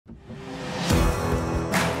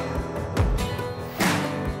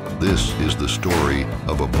This is the story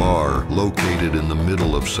of a bar located in the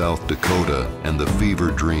middle of South Dakota and the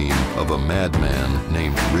fever dream of a madman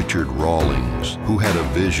named Richard Rawlings, who had a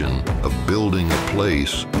vision of building a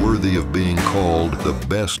place worthy of being called the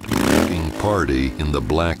best f***ing party in the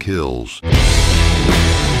Black Hills.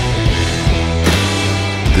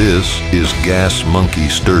 This is Gas Monkey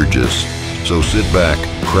Sturgis, so sit back,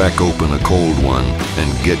 crack open a cold one,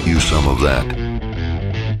 and get you some of that.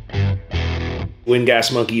 When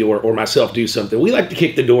Gas Monkey or myself do something, we like to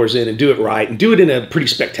kick the doors in and do it right and do it in a pretty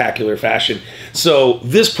spectacular fashion. So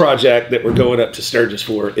this project that we're going up to Sturgis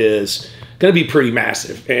for is going to be pretty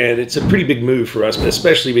massive, and it's a pretty big move for us, but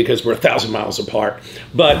especially because we're 1,000 miles apart.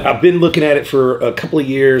 But I've been looking at it for a couple of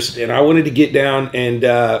years, and I wanted to get down and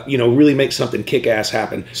really make something kick-ass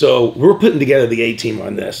happen. So we're putting together the A-team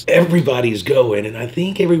on this. Everybody's going, and I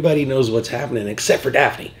think everybody knows what's happening except for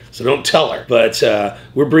Daphne, so don't tell her. But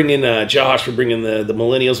we're bringing Josh, we're bringing the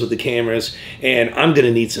millennials with the cameras, and I'm going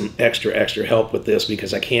to need some extra help with this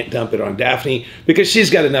because I can't dump it on Daphne because she's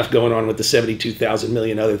got enough going on with the 72,000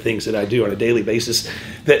 million other things that I do on a daily basis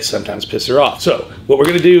that sometimes piss her off. So what we're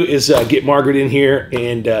going to do is get Margaret in here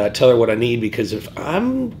and tell her what I need, because if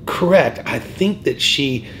I'm correct, I think that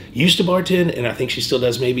she used to bartend, and I think she still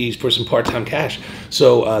does, maybe for some part-time cash.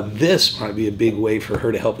 So this might be a big way for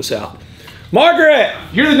her to help us out. Margaret,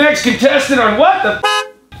 you're the next contestant on what the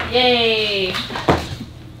f? Yay!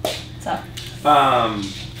 What's up?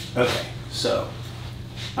 Okay, so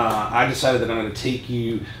I decided that I'm going to take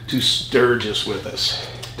you to Sturgis with us.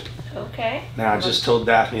 Okay. Now, I just told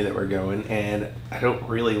Daphne that we're going, and I don't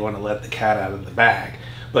really want to let the cat out of the bag.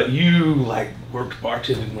 But you, worked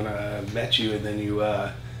bartending when I met you, and then you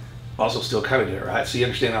also still kind of do it, right? So you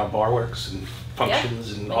understand how a bar works and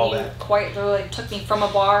functions and all that? Quite literally took me from a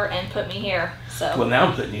bar and put me here, so. Well, now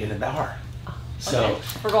I'm putting you in a bar. So okay.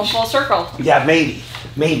 We're going full circle. Yeah, maybe,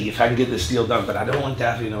 if I can get this deal done. But I don't want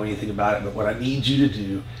Daphne to know anything about it. But what I need you to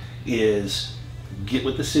do is get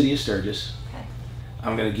with the city of Sturgis.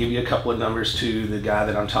 I'm going to give you a couple of numbers to the guy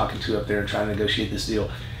that I'm talking to up there and trying to negotiate this deal.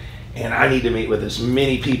 And I need to meet with as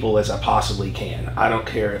many people as I possibly can. I don't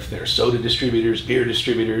care if they're soda distributors, beer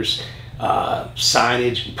distributors,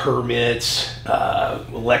 signage, permits,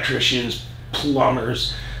 electricians,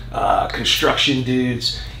 plumbers, construction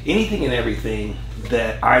dudes, anything and everything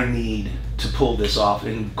that I need to pull this off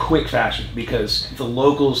in quick fashion, because the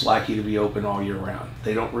locals like you to be open all year round.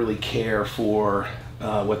 They don't really care for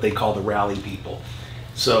what they call the rally people.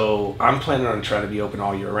 So I'm planning on trying to be open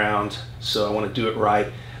all year round, so I want to do it right.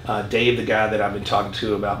 Dave, the guy that I've been talking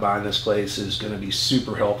to about buying this place, is going to be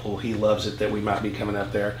super helpful. He loves it that we might be coming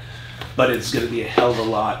up there, but it's going to be a hell of a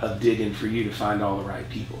lot of digging for you to find all the right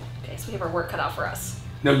people. Okay, so we have our work cut out for us.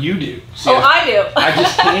 No, you do. See, I do. I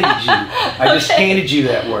just handed you. I just handed you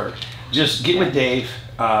that work. Just get with Dave.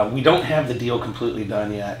 We don't have the deal completely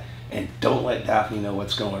done yet, and don't let Daphne know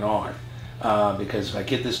what's going on. Because if I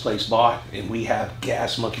get this place bought and we have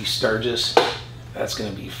Gas Monkey Sturgis, that's going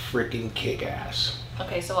to be freaking kick-ass.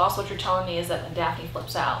 Okay, so also what you're telling me is that when Daphne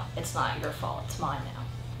flips out, it's not your fault, it's mine now.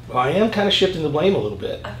 Well, I am kind of shifting the blame a little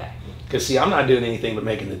bit. Okay. Because, see, I'm not doing anything but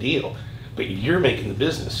making the deal, but you're making the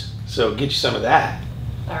business. So get you some of that.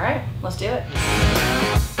 All right, let's do it.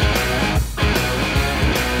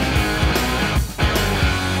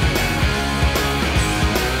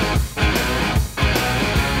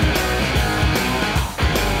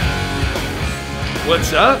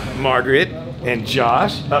 What's up, Margaret and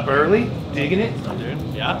Josh? Up early, digging it? I'm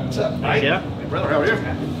doing, yeah. What's up, Mike? Yeah. Hey, brother, how are you?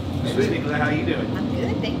 Sweet. How you doing? I'm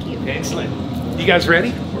good, thank you. Excellent. You guys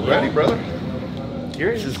ready? We're ready, brother.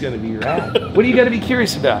 Curious is going to be rad. What do you got to be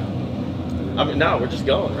curious about? I mean, no, we're just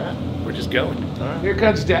going, right? We're just going. All right. Here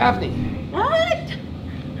comes Daphne. What?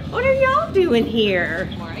 What are y'all doing here?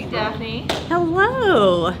 Morning, Daphne.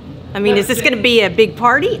 Hello. I mean, is this going to be a big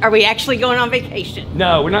party? Are we actually going on vacation?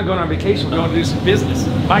 No, we're not going on vacation. We're going to do some business.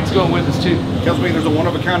 Mike's going with us too. Tells me there's a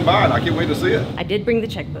one-of-a-kind buy, and I can't wait to see it. I did bring the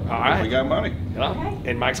checkbook. All right. We got money. Well, Okay.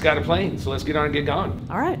 and Mike's got a plane, so let's get on and get going.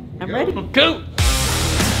 All right, I'm go. ready. Cool.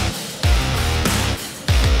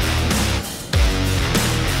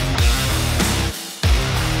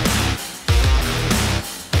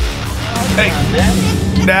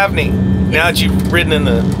 Hey, Daphne, now that you've ridden in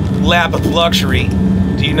the lap of luxury,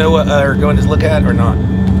 do you know what we're going to look at or not?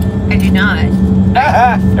 I do not.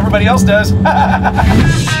 Everybody else does.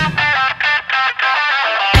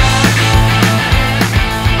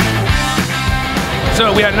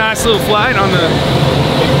 So we had a nice little flight on the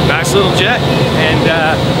nice little jet, and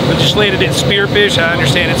we just landed at Spearfish. I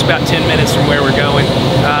understand it's about 10 minutes from where we're going.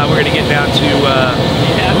 We're going to get down to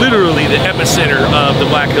literally the epicenter of the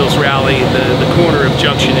Black Hills Rally, the corner of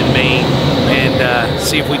Junction and Main, and and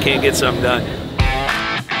see if we can't get something done.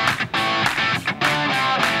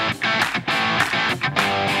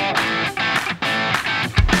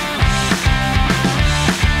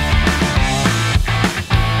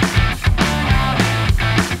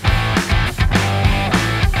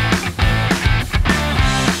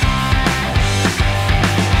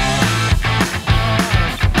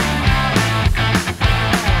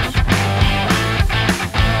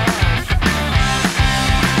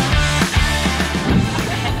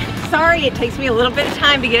 Sorry, it takes me a little bit of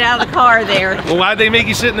time to get out of the car there. Well, why'd they make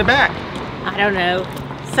you sit in the back? I don't know.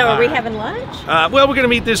 So are we having lunch? Well, we're gonna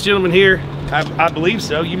meet this gentleman here. I believe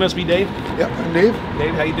so. You must be Dave. Yep, I'm Dave.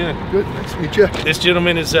 Dave, how you doing? Good, nice to meet you. This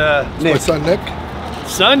gentleman is My son Nick.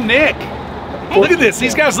 son Nick. Look at this.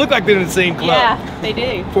 These guys look like they're in the same club. Yeah, they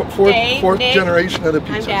do. Fourth Nick, generation of the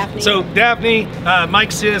I'm pizza. Daphne. So Daphne, Mike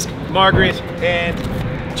Sisk, Margaret, and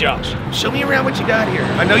Josh. Show me around what you got here.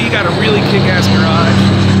 I know you got a really kick-ass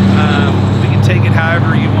garage. We can take it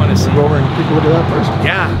however you want to see. Go over and take a look at that first.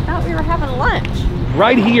 Yeah. I thought we were having lunch.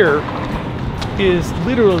 Right here is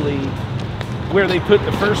literally where they put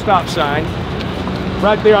the first stop sign.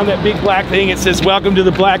 Right there on that big black thing, it says, "Welcome to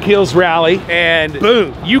the Black Hills Rally." And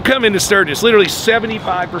boom, you come into Sturgis. Literally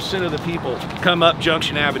 75% of the people come up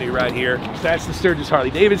Junction Avenue right here. That's the Sturgis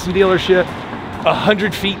Harley-Davidson dealership.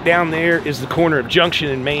 100 feet down there is the corner of Junction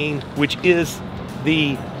and Main, which is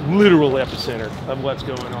the literal epicenter of what's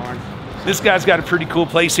going on. This guy's got a pretty cool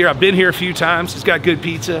place here. I've been here a few times. It's got good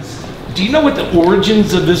pizza. Do you know what the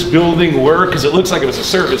origins of this building were? Because it looks like it was a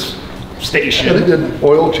service station. Yeah, they did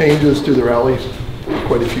oil changes through the rally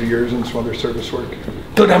quite a few years and some other service work.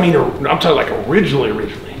 But I mean, I'm talking like originally.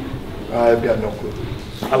 I've got no clue.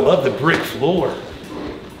 I love the brick floor.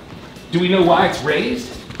 Do we know why it's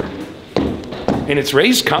raised? And it's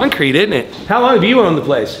raised concrete, isn't it? How long have you owned the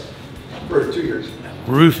place? For 2 years.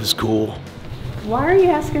 Roof is cool. Why are you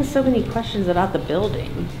asking so many questions about the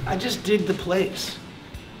building? I just dig the place.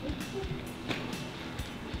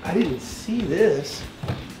 I didn't see this.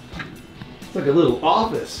 It's like a little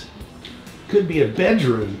office. Could be a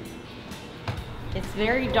bedroom. It's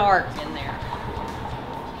very dark in there.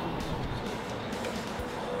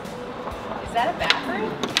 Is that a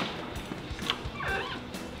bathroom?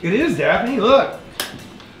 It is, Daphne, look.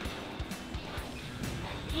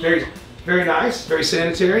 Very, very nice, very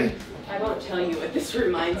sanitary. I won't tell you what this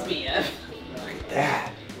reminds me of.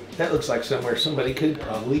 That looks like somewhere somebody could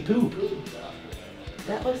probably poop.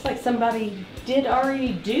 That looks like somebody did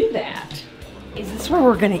already do that. Is this where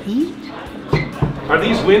we're gonna eat? Are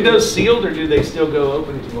these windows sealed or do they still go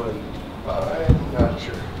open to one? I'm not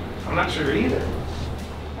sure. I'm not sure either.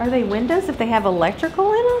 Are they windows if they have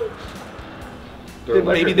electrical in them?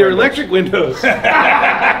 Maybe they're electric windows.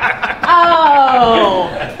 Oh,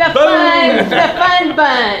 the fun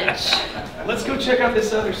bunch. Let's go check out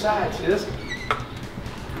this other side, sis.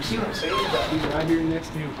 You see what I'm saying about being right here next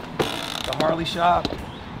to the Harley shop?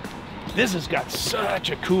 This has got such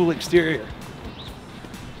a cool exterior.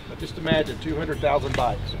 But just imagine 200,000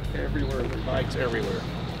 bikes everywhere. There are bikes everywhere.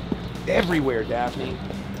 Everywhere, Daphne.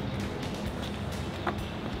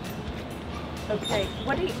 Okay,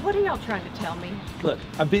 what are y'all trying to tell me? Look,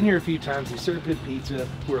 I've been here a few times. They serve good pizza.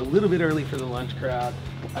 We're a little bit early for the lunch crowd.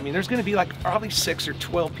 I mean, there's going to be like probably 6 or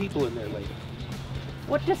 12 people in there later.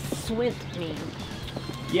 What does swint mean?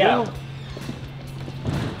 Yeah. Well,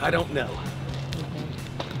 I don't know.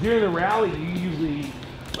 During the rally, you usually,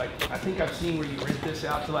 like, I think I've seen where you rent this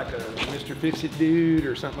out to like a Mr. Fix-It dude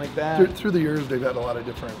or something like that. Through the years, they've had a lot of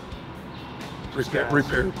different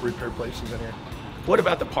repair places in here. What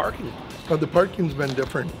about the parking? The parking's been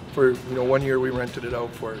different. For 1 year we rented it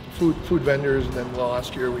out for food vendors, and then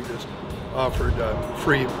last year we just offered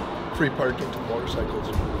free parking to motorcycles.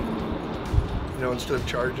 Instead of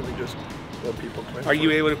charging, we just let people come in. Are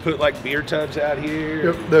you able to put like beer tubs out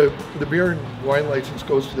here? Yep, the beer and wine license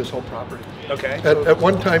goes to this whole property. Okay. At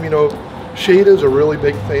one time, shade is a really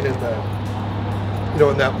big thing in the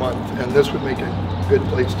in that month, and this would make a good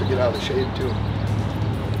place to get out of the shade too.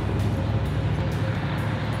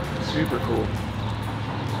 Super cool.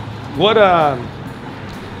 What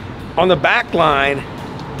on the back line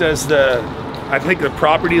does I think the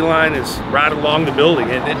property line is right along the building,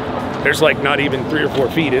 isn't it? There's like not even 3 or 4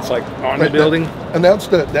 feet. It's like on the building. And that's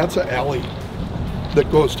an alley that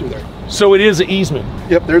goes through there. So it is an easement.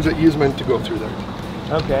 Yep, there's an easement to go through there.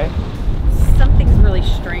 Okay. Something's really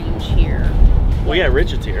strange here. Well, yeah,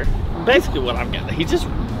 Richard's here. Basically what I've got, he's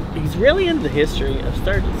really into the history of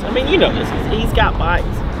Sturgis. I mean, you know this, he's got bikes,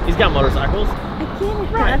 he's got motorcycles. I get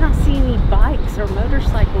it, but I don't see any bikes or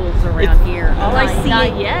motorcycles around here. All I see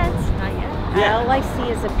Not yet. Yeah. All I see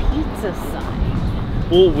is a pizza sign.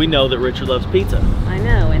 Well, we know that Richard loves pizza. I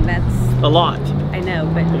know, and that's A lot. I know,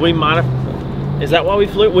 but We might have. Is that why we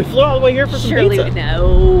flew? We flew all the way here for some surely pizza.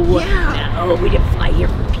 no. No, we didn't fly here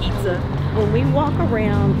for pizza. When we walk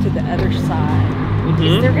around to the other side,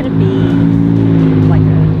 is there going to be like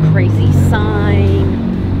a crazy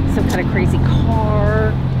sign, some kind of crazy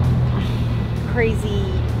car, crazy?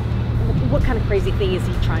 What kind of crazy thing is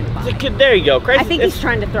he trying to buy? There you go. Crazy. I think he's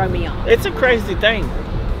trying to throw me off. It's a crazy thing.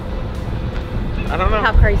 I don't know.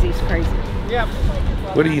 How crazy is crazy? Yeah.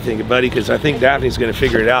 What do you think, buddy? Because I think Daphne's going to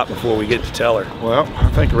figure it out before we get to tell her. Well, I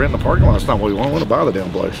think renting the parking lot's not what we want. We want to buy the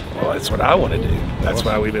damn place. Well, that's what I want to do. That's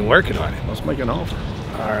why we've been working on it. Let's make an offer.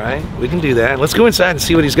 All right, we can do that. Let's go inside and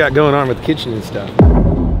see what he's got going on with the kitchen and stuff.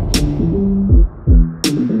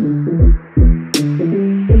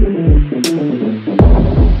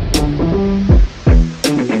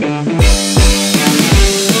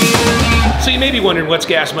 So you may be wondering, what's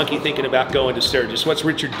Gas Monkey thinking about going to Sturgis? What's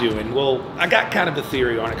Richard doing? Well, I got kind of a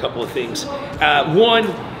theory on a couple of things. One,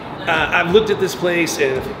 I've looked at this place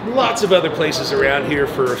and lots of other places around here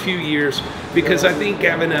for a few years because I think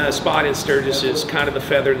having a spot in Sturgis is kind of a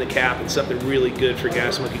feather in the cap and something really good for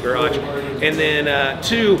Gas Monkey Garage. And then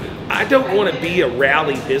two, I don't want to be a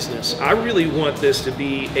rally business. I really want this to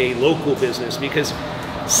be a local business because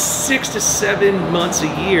 6 to 7 months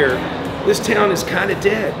a year, this town is kind of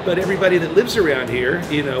dead, but everybody that lives around here,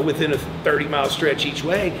 you know, within a 30-mile stretch each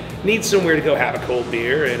way, needs somewhere to go have a cold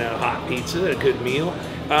beer and a hot pizza, a good meal.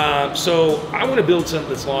 So I want to build something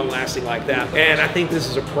that's long-lasting like that, and I think this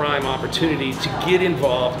is a prime opportunity to get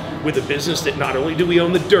involved with a business that not only do we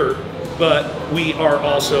own the dirt, but we are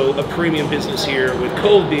also a premium business here with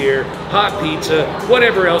cold beer, hot pizza,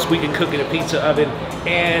 whatever else we can cook in a pizza oven,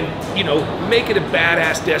 and, you know, make it a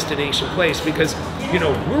badass destination place because, you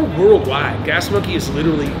know, we're worldwide. Gas Monkey is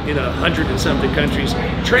literally in 100 and something countries,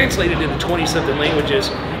 translated into 20-something languages,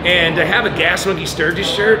 and to have a Gas Monkey Sturgis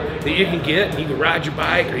shirt that you can get and you can ride your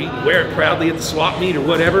bike or you can wear it proudly at the swap meet or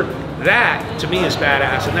whatever, that to me is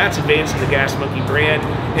badass, and that's advancing the Gas Monkey brand,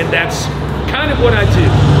 and that's kind of what I do.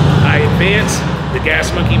 I advance the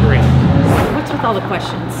Gas Monkey brand. What's with all the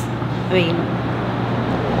questions? I mean,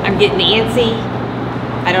 I'm getting antsy.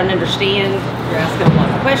 I don't understand. You're asking a lot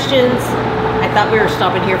of questions. I thought we were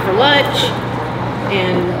stopping here for lunch,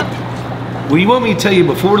 and Well, you want me to tell you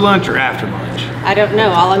before lunch or after lunch? I don't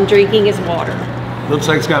know. All I'm drinking is water. Looks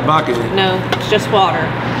like it's got vodka in it. No, it's just water.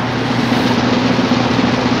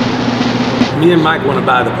 Me and Mike want to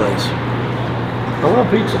buy the place. I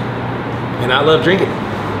love pizza. And I love drinking.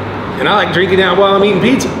 And I like drinking out while I'm eating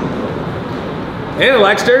pizza. And I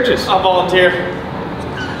like Sturgis. I'll volunteer.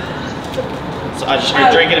 So I just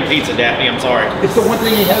heard drinking and pizza, Daphne. I'm sorry. It's the one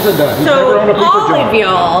thing he hasn't done. He's So never owned a pizza all joint. of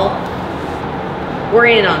y'all were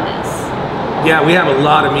in on this. Yeah, we have a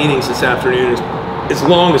lot of meetings this afternoon as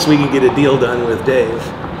long as we can get a deal done with Dave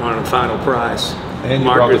on a final price. And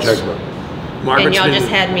you brought the checkbook. And Margaret's y'all been, just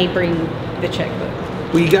had me bring the checkbook.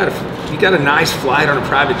 well, you got a nice flight on a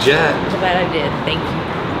private jet. So that I did. Thank you.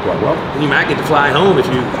 Well, And you might get to fly home if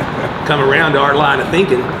you come around to our line of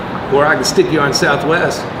thinking, or I can stick you on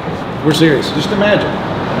Southwest. We're serious. just imagine,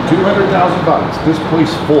 200,000 bucks, this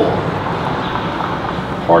place full.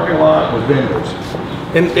 Parking lot with vendors.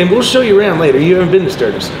 And we'll show you around later. You haven't been to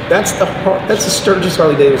Sturgis. That's the Sturgis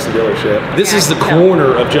Harley-Davidson dealership. This is the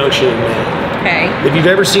corner of Junction and Main. Okay. If you've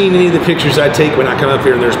ever seen any of the pictures I take when I come up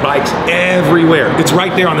here, and there's bikes everywhere. It's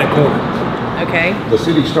right there on that corner. Okay. The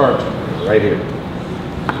city starts right here.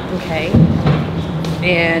 Okay.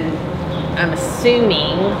 And I'm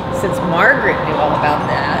assuming, since Margaret knew all about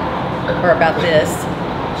that, or about this,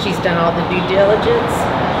 she's done all the due diligence.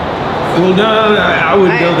 Well, no, I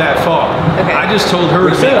wouldn't go that far. Okay. I just told her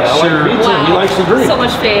to make I like sure. pizza, he likes to drink. So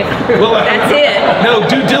much faith. Well, That's it. No,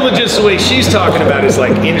 due diligence, the way she's talking about is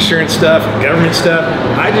like insurance stuff and government stuff.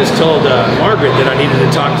 I just told Margaret that I needed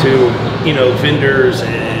to talk to, you know, vendors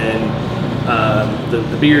and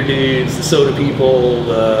the beer dudes, the soda people,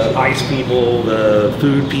 the ice people, the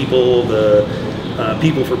food people, the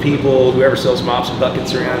people for people, whoever sells mops and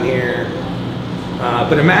buckets around here.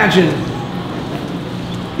 But imagine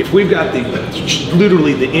if we've got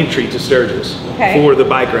literally the entry to Sturgis for the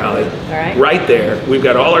bike rally, right there. We've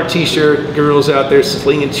got all our t-shirt girls out there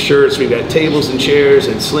slinging shirts. We've got tables and chairs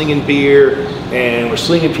and slinging beer, and we're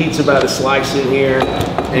slinging pizza by the slice in here.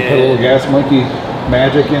 Put a little Gas Monkey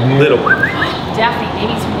magic in here. Little. Daphne,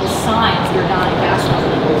 maybe some little signs you're not a Gas Monkey.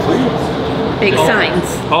 Big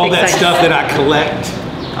signs. All Big that signs. stuff that I collect.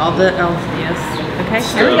 Yes. Okay.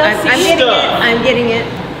 There we go. I'm getting it. I'm getting it.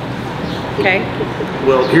 Okay.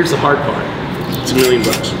 Well, here's the hard part. It's $1 million.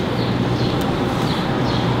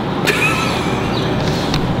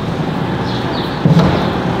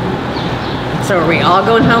 So are we all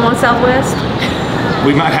going home on Southwest?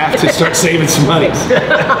 We might have to start saving some money.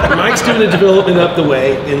 Mike's doing a development up the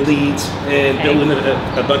way in Leeds and building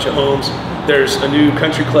a bunch of homes. There's a new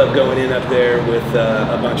country club going in up there with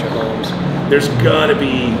a bunch of homes. There's gonna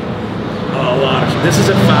be a lot of, this is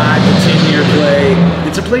a 5 to 10 year play.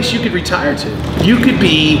 It's a place you could retire to. You could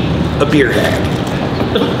be a beer hag.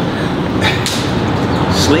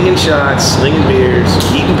 Slinging shots, slinging beers,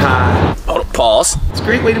 eating pie. Oh, pause. It's a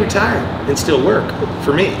great way to retire and still work,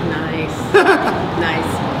 for me. Nice.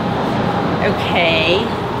 Nice. Okay.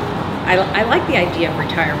 I like the idea of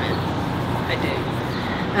retirement. I do.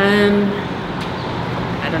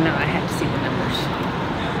 I don't know. I have to see the numbers.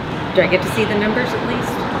 Do I get to see the numbers at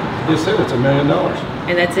least? You said it's $1 million.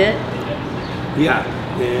 And that's it? Yeah,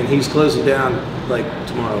 and he's closing down like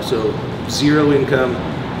tomorrow, so 0 income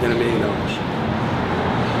and $1 million.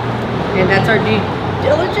 And that's our due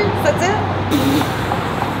diligence? That's it?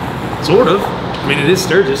 Sort of. I mean, it is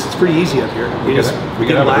Sturgis. It's pretty easy up here. We can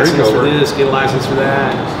get a have a license drink for over. this, get a license for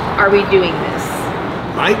that. Are we doing this?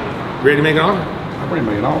 Mike, ready to make an offer? I'm ready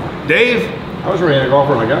to make an offer. Dave, I was ready to go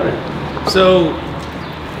offer and I got it. so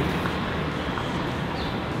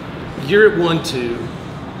you're at 1-2.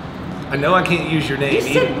 I know I can't use your name. You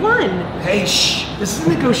said one. Hey, shh. This is a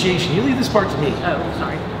negotiation. You leave this part to me. Oh,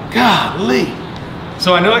 sorry. Golly.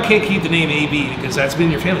 So I know I can't keep the name AB because that's been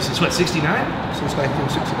in your family since what, 69? Since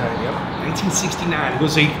 1969, yep. 1969. It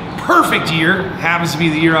was a perfect year. Happens to be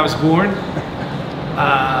the year I was born.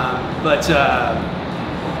 But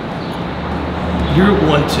you're at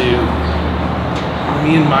 1-2.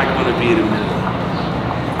 Me and Mike want to be at $1 million.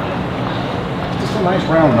 Just a nice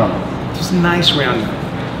round number. Just a nice round number.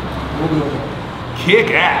 We'll do it. Kick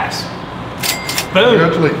ass. Boom.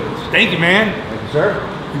 Congratulations. Thank you, man. Thank you, sir.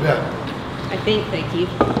 You bet. I think, thank you.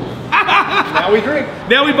 Now we drink.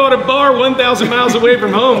 Now we bought a bar 1,000 miles away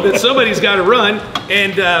from home that somebody's got to run.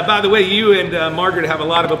 And by the way, you and Margaret have a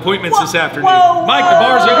lot of appointments this afternoon. Whoa, Mike, the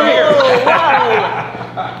bar's over here.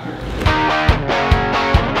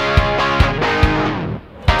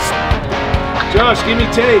 Josh, give me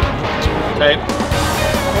tape. Tape.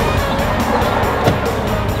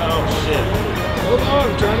 Oh shit. Hold on,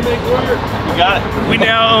 I'm trying to make work. You got it. We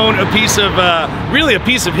now own a piece of, really a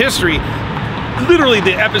piece of history, literally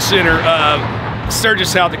the epicenter of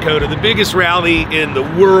Sturgis, South Dakota, the biggest rally in the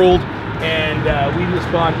world. And we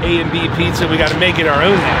just bought A&B Pizza. We got to make it our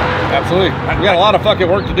own now. Absolutely. We got a lot of fucking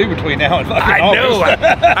work to do between now and fucking I know.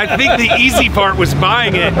 August. I think the easy part was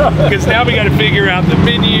buying it, because now we got to figure out the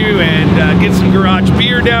menu and get some garage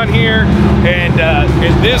beer down here. And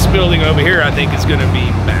this building over here, I think, is going to be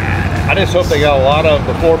bad. I just hope they got a lot of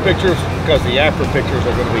before pictures, because the after pictures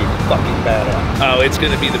are going to be fucking badass. Oh, it's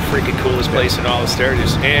going to be the freaking coolest place in all of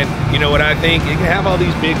Sturgis. And you know what I think? You can have all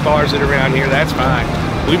these big bars that are around here. That's fine.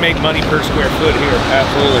 We make money per square foot here.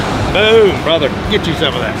 Absolutely. Boom. Brother, get you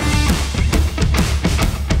some of that.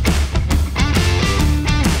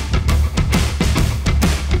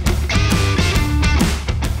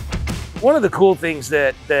 One of the cool things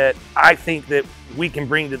that I think that we can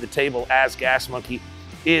bring to the table as Gas Monkey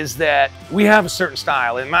is that we have a certain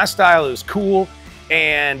style, and my style is cool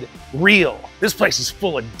and real. This place is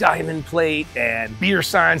full of diamond plate and beer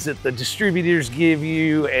signs that the distributors give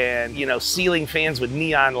you, and you know, ceiling fans with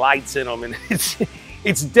neon lights in them, and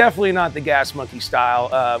it's definitely not the Gas Monkey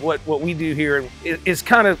style. What we do here is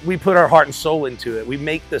kind of, we put our heart and soul into it. We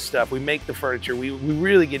make the stuff, we make the furniture, we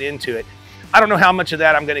really get into it. I don't know how much of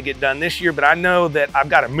that I'm gonna get done this year, but I know that I've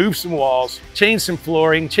got to move some walls, change some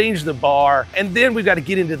flooring, change the bar, and then we've got to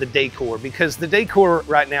get into the decor, because the decor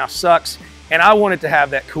right now sucks, and I want it to have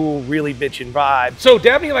that cool, really bitchin' vibe. So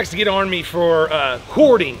Dabney likes to get on me for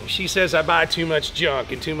hoarding. She says I buy too much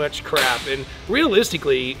junk and too much crap, and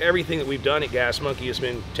realistically, everything that we've done at Gas Monkey has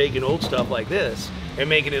been taking old stuff like this and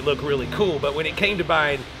making it look really cool. But when it came to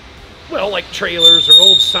buying, well, like trailers or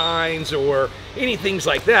old signs or anything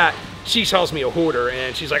like that, she calls me a hoarder,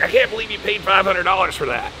 and she's like, I can't believe you paid $500 for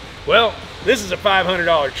that. Well, this is a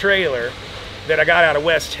 $500 trailer that I got out of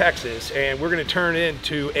West Texas, and we're gonna turn it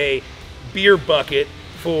into a beer bucket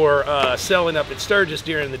for selling up at Sturgis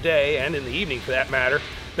during the day and in the evening for that matter.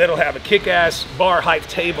 That'll have a kick-ass bar height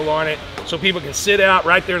table on it so people can sit out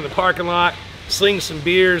right there in the parking lot, sling some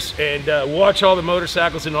beers, and watch all the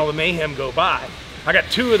motorcycles and all the mayhem go by. I got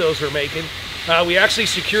 2 of those we're making. We actually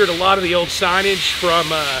secured a lot of the old signage from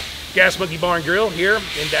Gas Monkey Bar and Grill here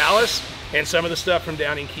in Dallas, and some of the stuff from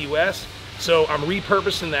down in Key West. So I'm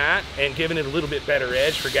repurposing that and giving it a little bit better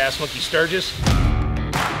edge for Gas Monkey Sturgis.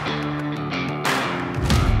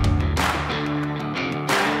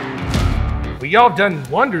 Well, y'all done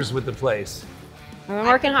wonders with the place. been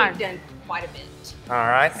working hard. We've done quite a bit. All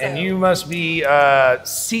right, and So- you must be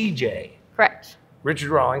CJ, Correct. Richard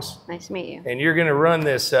Rawlings, Nice to meet you. and you're gonna run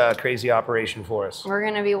this crazy operation for us. We're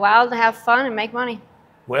gonna be wild to have fun and make money.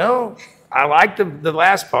 Well, I like the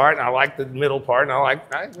last part, and I like the middle part, and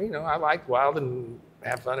I like wild and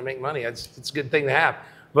have fun and make money. It's a good thing to have.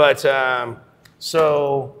 But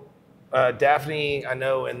Daphne, I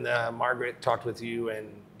know, and Margaret talked with you and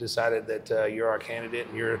decided that you're our candidate,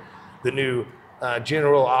 and you're the new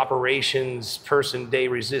general operations person de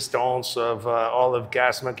resistance of all of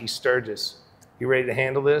Gas Monkey Sturgis. You ready to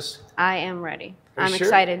handle this? I am ready. Are you I'm sure?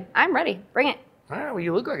 excited. I'm ready. Bring it. All right, well,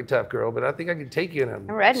 you look like a tough girl, but I think I could take you in a I'm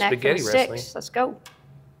redneck from spaghetti the wrestling. sticks. Let's go.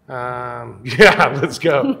 Yeah, let's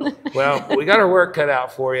go. Well, we got our work cut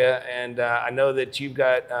out for you, and I know that you've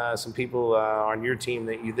got some people on your team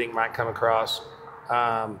that you think might come across.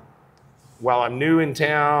 While I'm new in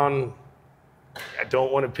town, I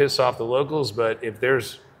don't want to piss off the locals, but if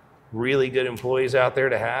there's really good employees out there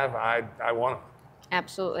to have, I want them.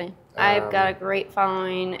 Absolutely. I've got a great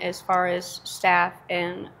following as far as staff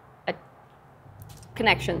and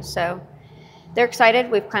connections. So they're excited.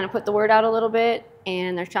 We've kind of put the word out a little bit,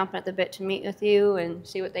 and they're chomping at the bit to meet with you and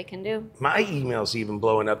see what they can do. My email's even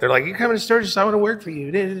blowing up. They're like, "You're coming to Sturgis, I want to work for you,"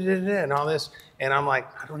 and all this. And I'm like,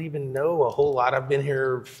 I don't even know a whole lot. I've been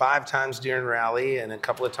here 5 times during rally and a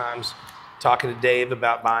couple of times talking to Dave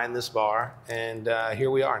about buying this bar. And here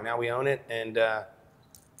we are. Now we own it. And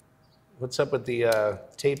what's up with the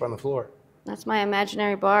tape on the floor? That's my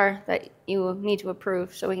imaginary bar that you will need to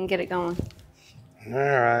approve so we can get it going. All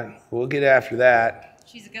right. We'll get after that.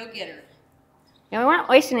 She's a go-getter. Yeah, we weren't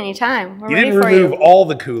wasting any time. We're You ready didn't for remove you. all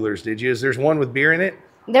the coolers, did you? Is there's one with beer in it?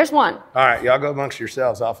 There's one. All right. Y'all go amongst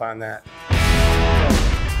yourselves. I'll find that.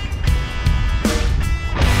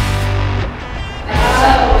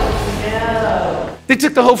 No. They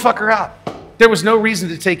took the whole fucker out. There was no reason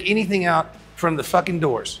to take anything out from the fucking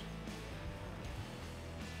doors.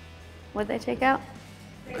 What'd they take out?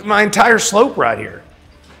 My entire slope right here.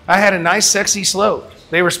 I had a nice, sexy slope.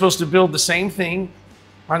 They were supposed to build the same thing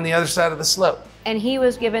on the other side of the slope. And he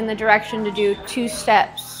was given the direction to do 2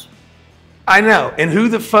 steps. I know. And who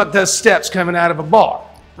the fuck does steps coming out of a bar?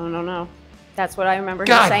 I don't know. That's what I remember him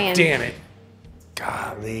God saying. damn it.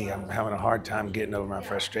 Golly, I'm having a hard time getting over my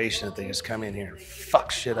frustration that they just come in here and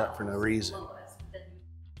fuck shit up for no reason.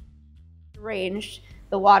 Arranged.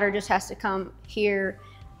 The water just has to come here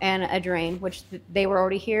and a drain, which they were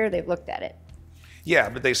already here. They've looked at it. Yeah,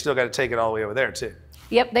 but they still got to take it all the way over there too.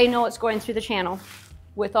 Yep, they know it's going through the channel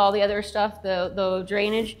with all the other stuff, the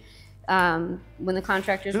drainage. When the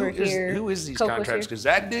contractors were here. Who is these Coke was contractors? here. Because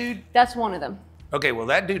that dude, That's one of them. okay, well,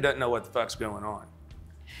 that dude doesn't know what the fuck's going on.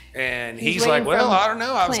 And he's waiting like, well, from I don't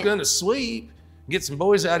know. I was Clint. going to sweep, get some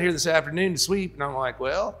boys out here this afternoon to sweep. And I'm like,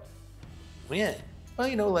 well, when? Well,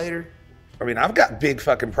 you know, later. I mean, I've got big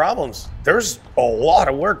fucking problems. There's a lot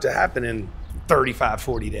of work to happen in 35,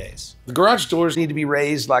 40 days. The garage doors need to be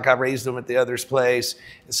raised like I raised them at the other's place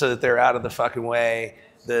so that they're out of the fucking way.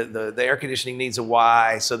 The air conditioning needs a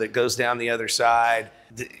Y so that it goes down the other side.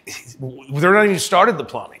 They're not even started the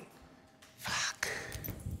plumbing. Fuck.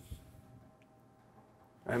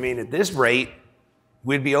 I mean, at this rate,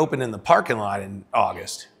 we'd be open in the parking lot in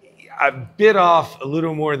August. I bit off a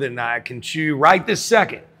little more than I can chew right this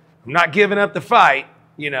second. I'm not giving up the fight.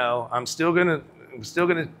 You know, I'm still gonna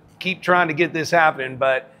keep trying to get this happening,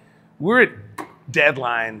 but we're at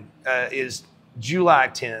deadline is July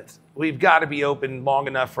 10th. We've got to be open long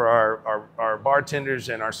enough for our bartenders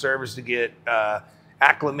and our servers to get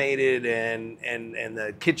acclimated and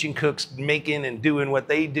the kitchen cooks making and doing what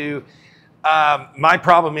they do. My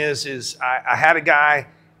problem is I had a guy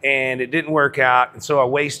and it didn't work out, and so I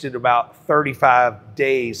wasted about 35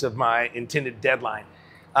 days of my intended deadline.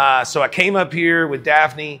 So I came up here with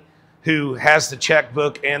Daphne, who has the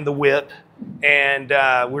checkbook and the whip, and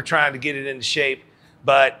we're trying to get it into shape.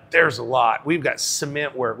 But there's a lot. We've got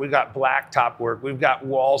cement work. We've got blacktop work. We've got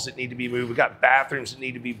walls that need to be moved. We've got bathrooms that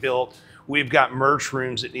need to be built. We've got merch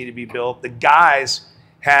rooms that need to be built. The guys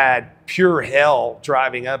had pure hell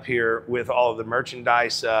driving up here with all of the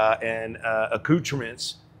merchandise and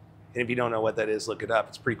accoutrements. And if you don't know what that is, look it up.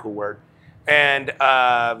 It's a pretty cool word. And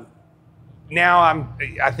now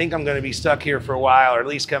I think I'm going to be stuck here for a while, or at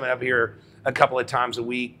least coming up here a couple of times a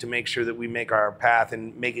week to make sure that we make our path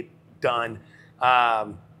and make it done.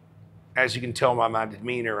 As you can tell by my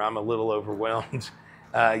demeanor, I'm a little overwhelmed.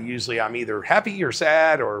 Usually I'm either happy or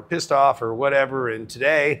sad or pissed off or whatever, and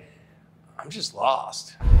today I'm just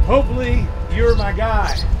lost. Hopefully you're my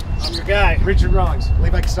guy. I'm your guy. Richard Rawlings.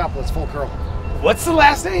 Levi Kostopoulos, full curl. What's the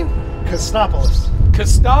last name? Kostopoulos.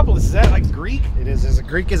 Christopoulos, is that like Greek? It is as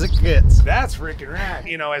Greek as it gets. That's freaking rad.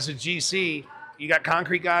 You know, as a GC, you got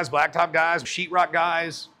concrete guys, blacktop guys, sheetrock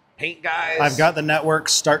guys, paint guys. I've got the network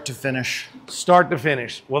start to finish. Start to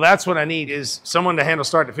finish. Well, that's what I need, is someone to handle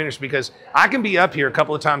start to finish, because I can be up here a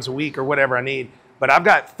couple of times a week or whatever I need, but I've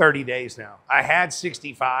got 30 days now. I had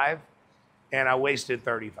 65 and I wasted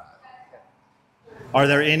 35. Are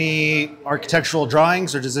there any architectural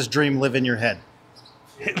drawings, or does this dream live in your head?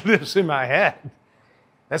 It lives in my head.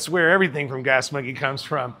 That's where everything from Gas Monkey comes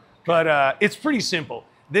from. But it's pretty simple.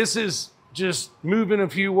 This is just moving a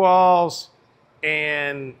few walls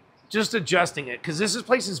and just adjusting it, because this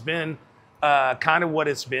place has been kind of what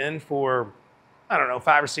it's been for, I don't know,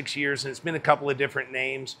 5 or 6 years, and it's been a couple of different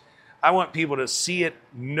names. I want people to see it,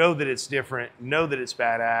 know that it's different, know that it's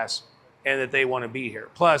badass, and that they want to be here.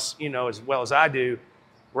 Plus, you know, as well as I do,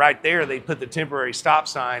 right there they put the temporary stop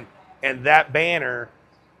sign, and that banner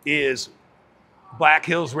is Black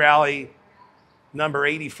Hills Rally number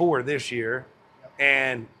 84 this year,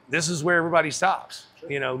 and this is where everybody stops.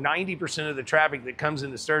 You know, 90% of the traffic that comes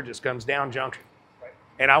into Sturgis comes down Junction.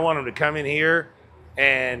 And I want them to come in here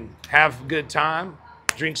and have a good time,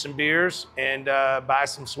 drink some beers, and buy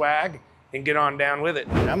some swag, and get on down with it.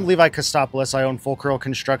 I'm Levi Christopoulos. I own Full Curl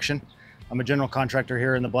Construction. I'm a general contractor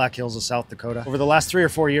here in the Black Hills of South Dakota. Over the last 3 or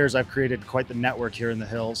 4 years, I've created quite the network here in the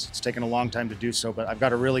hills. It's taken a long time to do so, but I've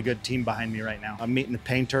got a really good team behind me right now. I'm meeting the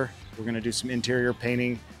painter. We're gonna do some interior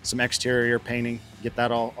painting, some exterior painting, get that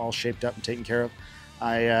all shaped up and taken care of.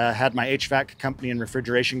 I had my HVAC company and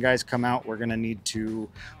refrigeration guys come out. We're gonna need to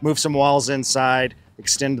move some walls inside,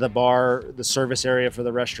 extend the bar, the service area for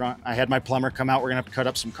the restaurant. I had my plumber come out. We're gonna have to cut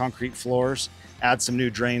up some concrete floors, add some new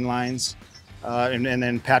drain lines, and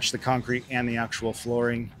then patch the concrete and the actual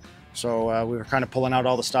flooring. So we were kind of pulling out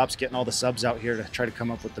all the stops, getting all the subs out here to try to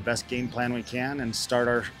come up with the best game plan we can and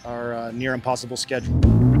start our near impossible schedule.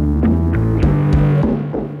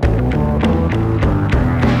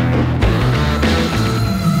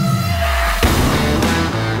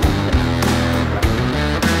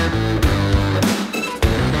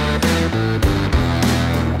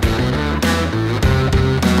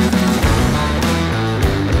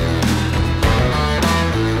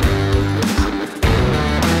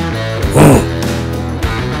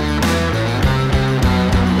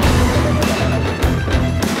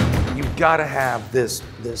 Gotta have this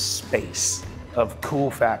space of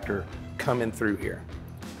cool factor coming through here.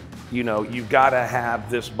 You know, you've gotta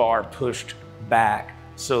have this bar pushed back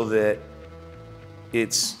so that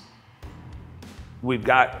it's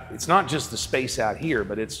not just the space out here,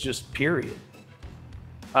 but it's just period.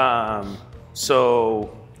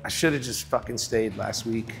 So I should have just fucking stayed last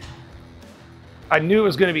week. I knew it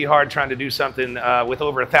was gonna be hard trying to do something with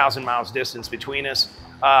over 1,000 miles distance between us.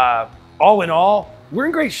 All in all, we're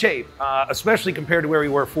in great shape, especially compared to where we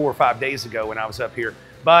were 4 or 5 days ago when I was up here.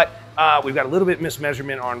 But we've got a little bit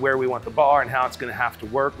mismeasurement on where we want the bar and how it's going to have to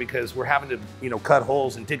work, because we're having to, you know, cut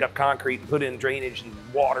holes and dig up concrete and put in drainage and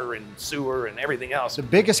water and sewer and everything else. The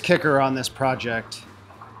biggest kicker on this project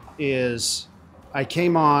is I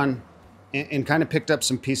came on and kind of picked up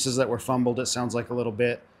some pieces that were fumbled, it sounds like a little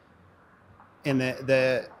bit. And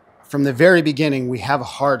from the very beginning, we have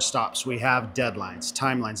hard stops. We have deadlines,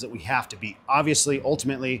 timelines that we have to beat. Obviously,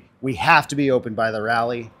 ultimately, we have to be open by the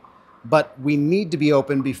rally, but we need to be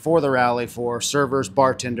open before the rally for servers,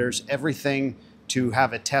 bartenders, everything, to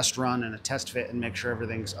have a test run and a test fit and make sure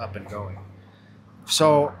everything's up and going.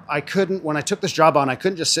 So when I took this job on, I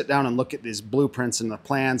couldn't just sit down and look at these blueprints and the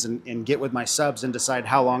plans and get with my subs and decide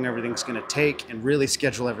how long everything's gonna take and really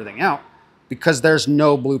schedule everything out, because there's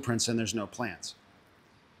no blueprints and there's no plans.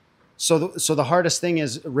 So the hardest thing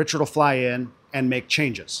is Richard will fly in and make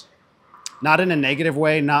changes. Not in a negative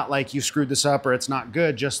way, not like you screwed this up or it's not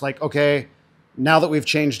good, just like, okay, now that we've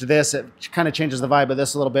changed this, it kind of changes the vibe of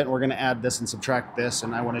this a little bit, and we're gonna add this and subtract this,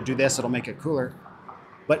 and I wanna do this, it'll make it cooler.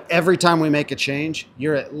 But every time we make a change,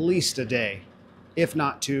 you're at least a day, if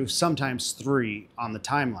not 2, sometimes 3 on the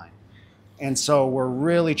timeline. And so we're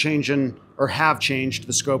really changing, or have changed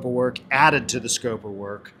the scope of work, added to the scope of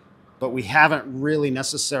work, but we haven't really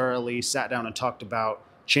necessarily sat down and talked about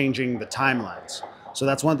changing the timelines. So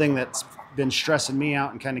that's one thing that's been stressing me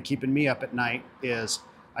out and kind of keeping me up at night is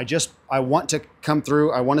I want to come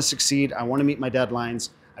through, I want to succeed, I want to meet my deadlines,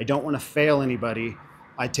 I don't want to fail anybody.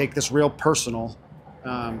 I take this real personal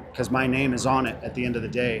because my name is on it at the end of the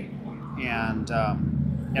day, and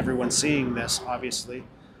everyone's seeing this, obviously.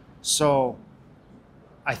 So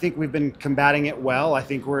I think we've been combating it well. I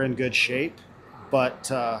think we're in good shape,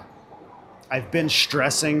 but I've been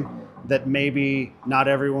stressing that maybe not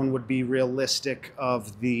everyone would be realistic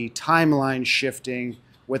of the timeline shifting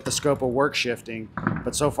with the scope of work shifting.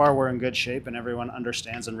 But so far we're in good shape, and everyone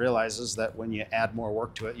understands and realizes that when you add more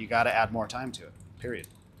work to it, you got to add more time to it, period.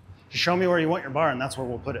 Just show me where you want your bar, and that's where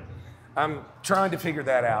we'll put it. I'm trying to figure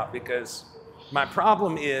that out because my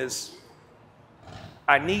problem is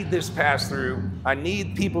I need this pass through. I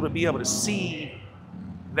need people to be able to see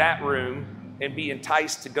that room and be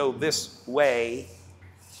enticed to go this way.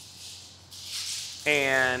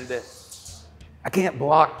 And I can't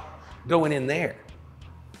block going in there.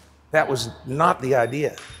 That was not the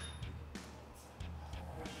idea.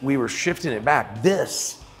 We were shifting it back.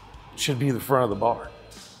 This should be the front of the bar.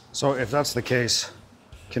 So if that's the case,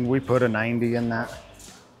 can we put a 90 in that?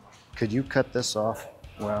 Could you cut this off?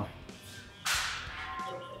 Well,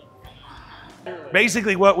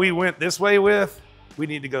 basically what we went this way with, we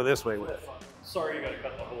need to go this way with. Sorry, you gotta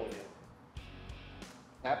cut the hole again.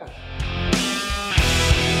 Happens.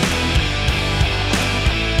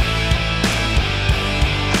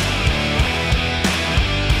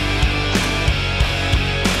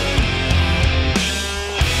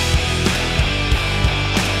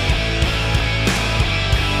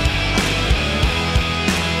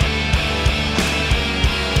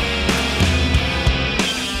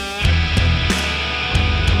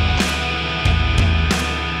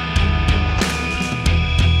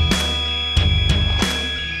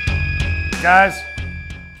 Guys,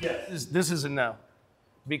 this is a no,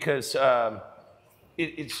 because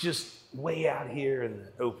it's just way out here in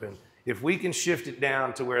the open. If we can shift it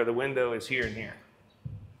down to where the window is here and here,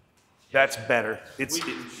 that's better. We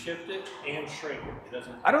can shift it and shrink it. It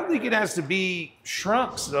doesn't. I don't think it has to be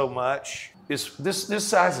shrunk so much. This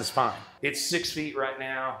size is fine. It's 6 feet right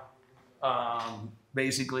now.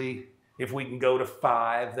 Basically, if we can go to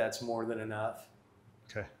 5, that's more than enough.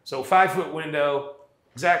 okay. So 5-foot window,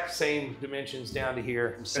 exact same dimensions down to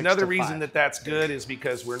here. Another reason that that's good is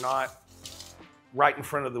because we're not right in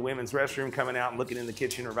front of the women's restroom coming out and looking in the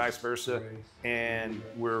kitchen or vice versa, and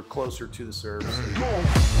we're closer to the service.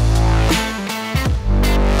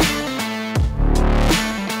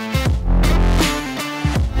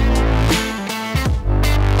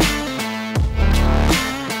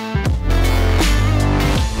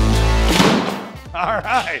 All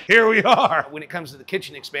right, here we are. When it comes to the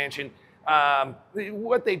kitchen expansion,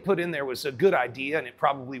 what they put in there was a good idea, and it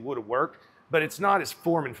probably would have worked, but it's not as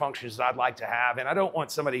form and function as I'd like to have, and I don't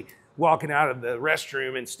want somebody walking out of the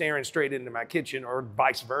restroom and staring straight into my kitchen or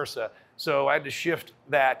vice versa. So I had to shift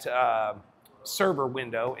that server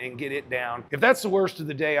window and get it down. If that's the worst of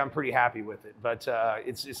the day, I'm pretty happy with it, but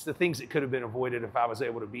it's the things that could have been avoided if I was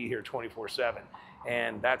able to be here 24/7,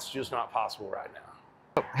 and that's just not possible right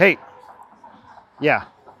now. Hey, yeah,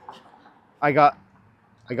 I got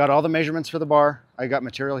all the measurements for the bar. I got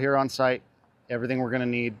material here on site, everything we're gonna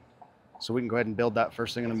need, so we can go ahead and build that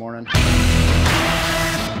first thing in the morning.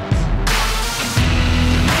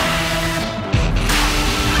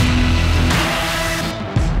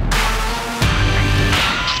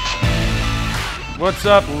 What's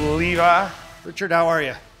up, Levi? Richard, how are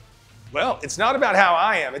you? Well, it's not about how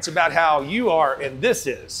I am, it's about how you are, and this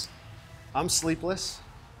is. I'm sleepless.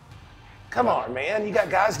 Come on, man. You got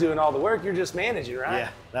guys doing all the work. You're just managing, right? Yeah,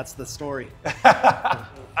 that's the story.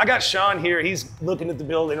 I got Sean here. He's looking at the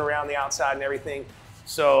building around the outside and everything.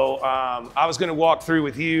 So I was going to walk through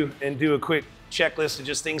with you and do a quick checklist of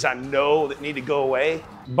just things I know that need to go away.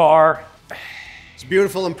 Bar. It's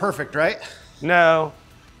beautiful and perfect, right? No,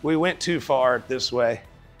 we went too far this way.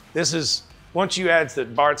 This is, once you add the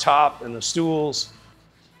bar top and the stools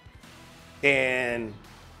and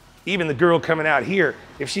even the girl coming out here,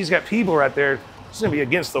 if she's got people right there, she's gonna be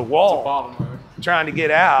against the wall trying to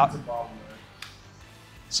get out.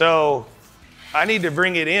 So I need to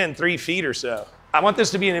bring it in 3 feet or so. I want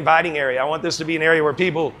this to be an inviting area. I want this to be an area where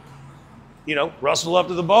people, you know, rustle up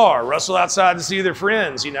to the bar, rustle outside to see their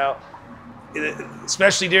friends, you know,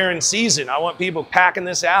 especially during season. I want people packing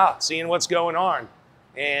this out, seeing what's going on.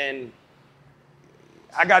 And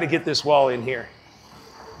I got to get this wall in here.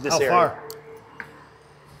 This area. How far?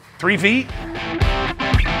 3 feet.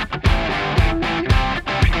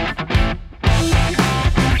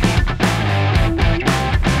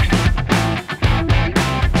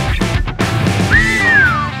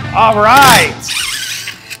 All right.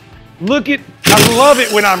 Look at, I love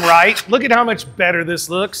it when I'm right. Look at how much better this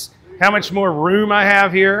looks. How much more room I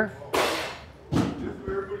have here.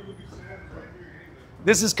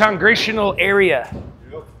 This is congressional area.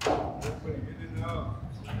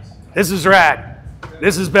 This is rad.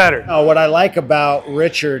 This is better. What I like about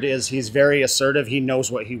Richard is he's very assertive. He knows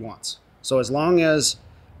what he wants. So as long as,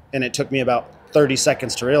 and it took me about 30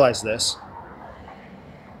 seconds to realize this,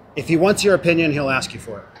 if he wants your opinion, he'll ask you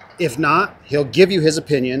for it. If not, he'll give you his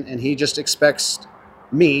opinion, and he just expects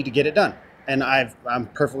me to get it done. And I'm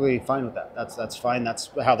perfectly fine with that. That's fine.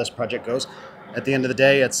 That's how this project goes. At the end of the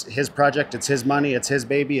day, it's his project, it's his money, it's his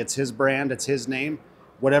baby, it's his brand, it's his name.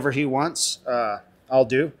 Whatever he wants, I'll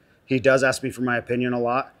do. He does ask me for my opinion a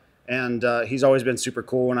lot, and he's always been super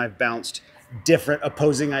cool when I've bounced different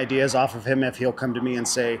opposing ideas off of him. If he'll come to me and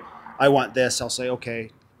say, I want this, I'll say,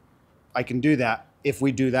 okay, I can do that. If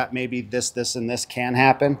we do that, maybe this, and this can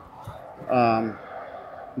happen.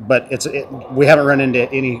 But we haven't run into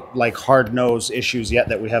any like hard-nosed issues yet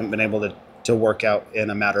that we haven't been able to work out in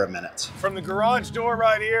a matter of minutes. From the garage door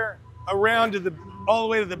right here around to all the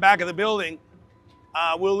way to the back of the building,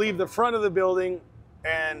 we'll leave the front of the building,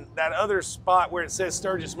 and that other spot where it says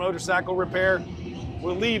Sturgis Motorcycle Repair,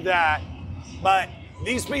 we'll leave that. But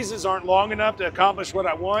these pieces aren't long enough to accomplish what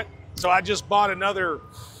I want, so I just bought another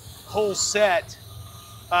whole set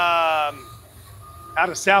out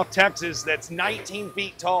of South Texas that's 19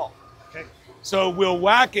 feet tall. Okay. So we'll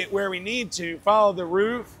whack it where we need to, follow the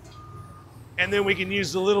roof, and then we can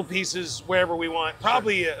use the little pieces wherever we want.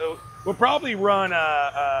 Probably, we'll probably run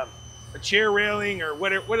a chair railing, or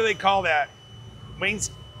what do they call that?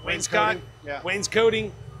 Wainscot? Yeah.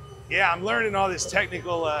 Wainscoting? Yeah, I'm learning all this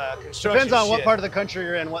technical construction Depends on what shit. part of the country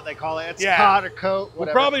you're in, what they call it. It's Yeah. cot or coat, whatever.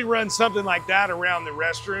 We'll probably run something like that around the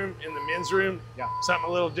restroom in the men's room. Yeah. Something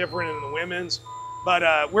a little different in the women's.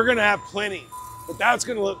 But we're gonna have plenty. But that's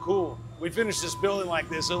gonna look cool. We finish this building like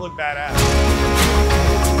this, it'll look badass.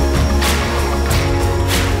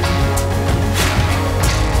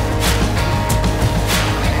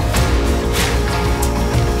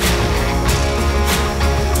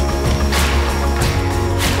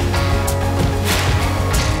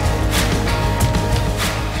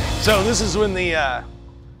 So this is when the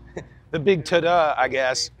big ta-da, I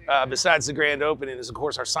guess, besides the grand opening, is of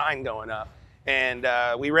course our sign going up. And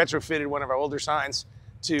we retrofitted one of our older signs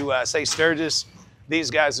to say Sturgis.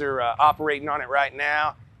 These guys are operating on it right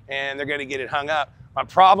now, and they're gonna get it hung up. My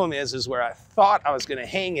problem is where I thought I was gonna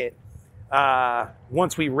hang it,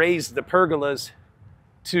 once we raised the pergolas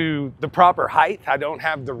to the proper height, I don't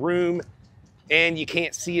have the room, and you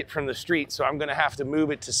can't see it from the street, so I'm gonna have to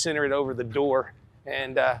move it to center it over the door.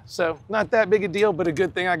 And so not that big a deal, but a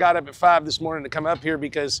good thing I got up at 5 this morning to come up here,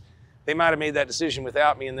 because they might have made that decision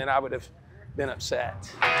without me, and then I would have been upset.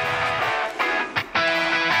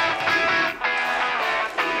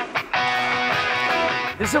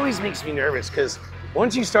 This always makes me nervous, because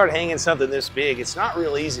once you start hanging something this big, it's not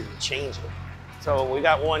real easy to change it. So we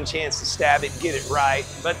got one chance to stab it, get it right.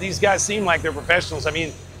 But these guys seem like they're professionals. I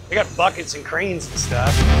mean, they got buckets and cranes and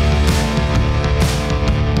stuff.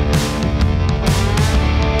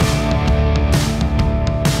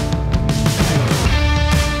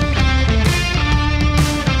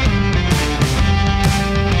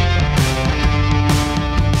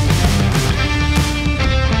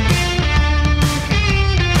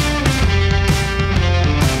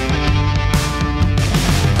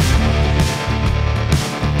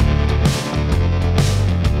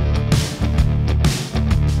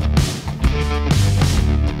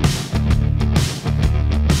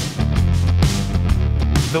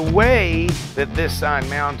 The way that this sign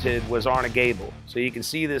mounted was on a gable. So you can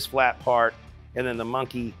see this flat part, and then the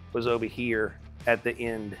monkey was over here at the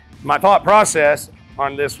end. My thought process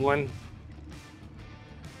on this one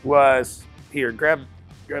was, here, grab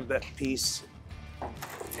that piece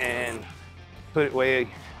and put it way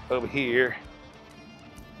over here.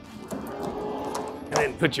 And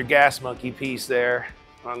then put your gas monkey piece there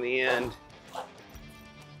on the end.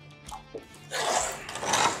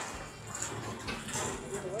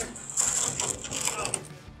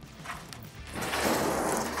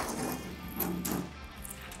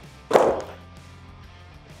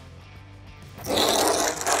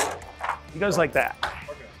 He goes like that.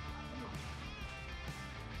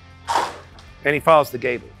 And he follows the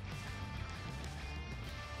gable.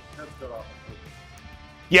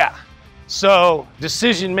 Yeah. So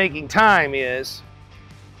decision-making time is,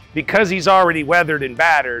 because he's already weathered and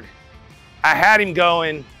battered, I had him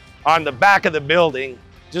going on the back of the building,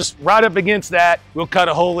 just right up against that. We'll cut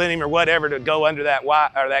a hole in him or whatever to go under that wire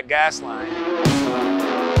or that gas line.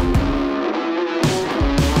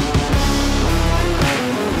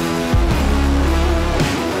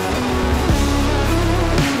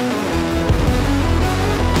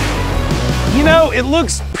 You know, it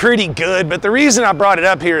looks pretty good, but the reason I brought it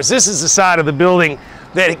up here is this is the side of the building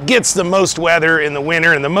that gets the most weather in the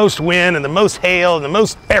winter, and the most wind, and the most hail, and the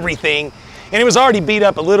most everything. And it was already beat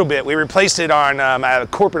up a little bit. We replaced it on my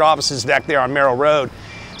corporate offices back there on Merrill Road.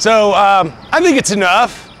 So I think it's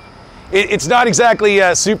enough. It's not exactly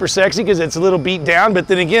super sexy because it's a little beat down, but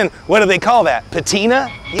then again, what do they call that?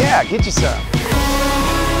 Patina? Yeah, get you some.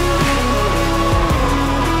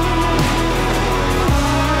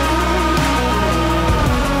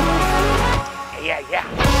 Yeah.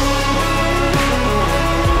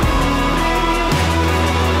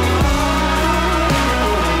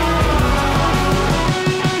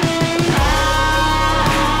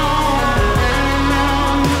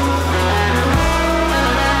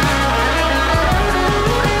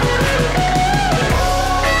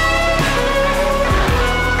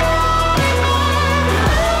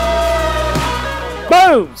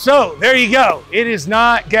 Boom! So there you go. It is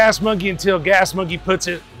not Gas Monkey until Gas Monkey puts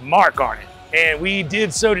a mark on it. And we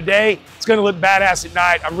did so today. It's gonna look badass at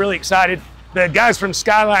night. I'm really excited. The guys from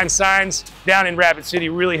Skyline Signs down in Rapid City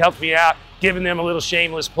really helped me out, giving them a little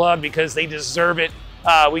shameless plug because they deserve it.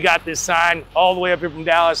 We got this sign all the way up here from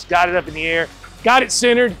Dallas, got it up in the air, got it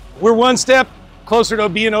centered. We're one step closer to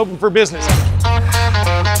being open for business.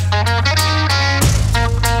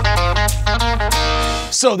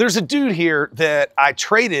 So there's a dude here that I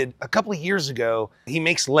traded a couple of years ago. He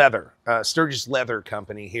makes leather, Sturgis Leather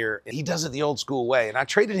Company here. He does it the old school way. And I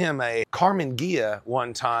traded him a Carmen Gia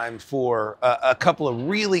one time for a couple of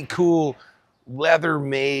really cool leather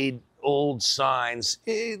made old signs,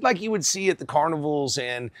 like you would see at the carnivals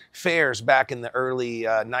and fairs back in the early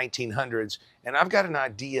 1900s. And I've got an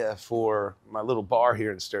idea for my little bar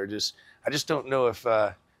here in Sturgis. I just don't know if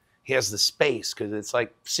he has the space because it's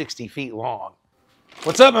like 60 feet long.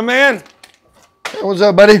 What's up, my man? Hey, what's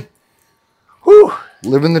up, buddy? Whew.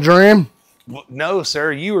 Living the dream? Well, no,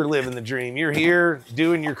 sir. You are living the dream. You're here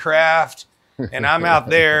doing your craft, and I'm out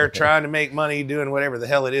there trying to make money doing whatever the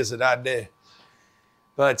hell it is that I do.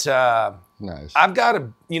 But nice. I've got a,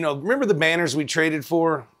 remember the banners we traded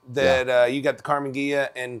for that you got the Carmen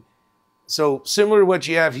Gia? And so similar to what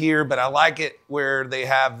you have here, but I like it where they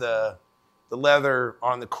have the leather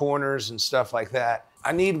on the corners and stuff like that.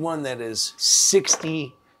 I need one that is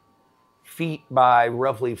 60 feet by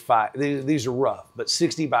roughly 5. These are rough, but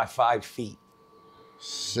 60 by 5 feet.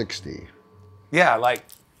 60. Yeah, like,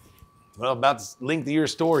 well, about the length of your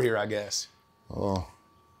store here, I guess. Oh,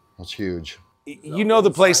 that's huge. You know the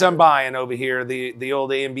place I'm buying over here, the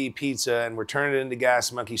old A&B Pizza, and we're turning it into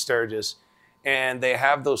Gas Monkey Sturgis. And they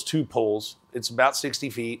have those 2 poles. It's about 60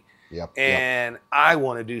 feet. Yep. And I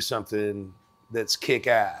want to do something that's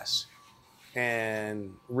kick-ass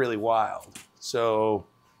and really wild. So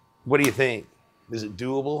what do you think? Is it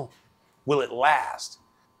doable? Will it last?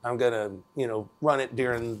 I'm gonna, run it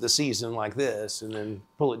during the season like this and then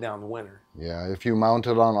pull it down in the winter. Yeah, if you mount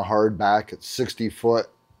it on a hard back, it's 60 foot.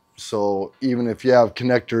 So even if you have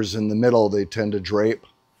connectors in the middle, they tend to drape,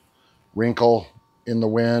 wrinkle in the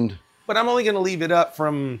wind. But I'm only gonna leave it up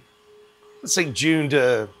from, let's say June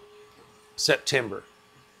to September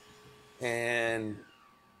and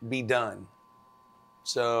be done.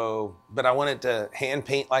 So, but I want it to hand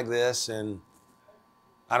paint like this, and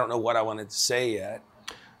I don't know what I wanted to say yet.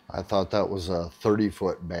 I thought that was a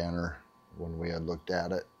 30-foot banner when we had looked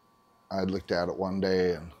at it. I looked at it one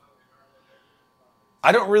day, and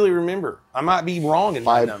I don't really remember. I might be wrong in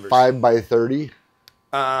my numbers. 5 by 30.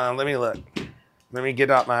 Let me look. Let me get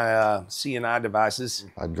out my C&I devices.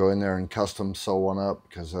 I'd go in there and custom sew one up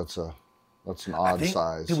because that's an odd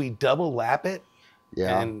size. Do we double lap it?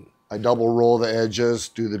 Yeah. And I double roll the edges,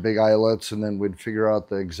 do the big eyelets, and then we'd figure out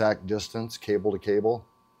the exact distance, cable to cable.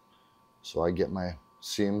 So I get my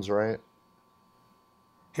seams right.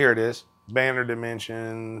 Here it is, banner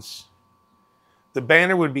dimensions. The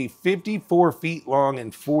banner would be 54 feet long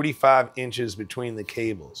and 45 inches between the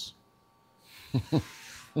cables.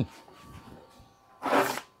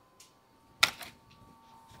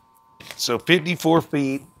 So 54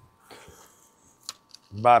 feet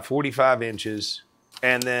by 45 inches.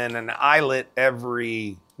 And then an eyelet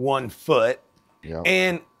every 1 foot. Yep.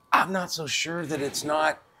 And I'm not so sure that it's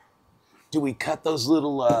not, do we cut those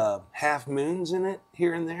little half moons in it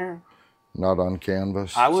here and there? Not on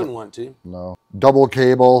canvas. I wouldn't want to. No. Double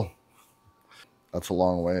cable, that's a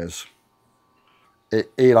long ways. 8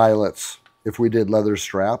 eyelets. If we did leather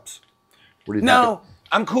straps, what do you think? No,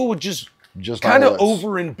 I'm cool with just kind of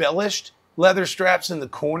over embellished leather straps in the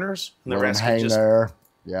corners. And the Let rest them hang just, there.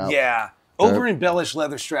 Yeah. Yeah. Over embellished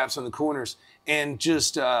leather straps on the corners and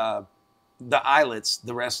just the eyelets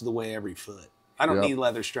the rest of the way every foot. I don't need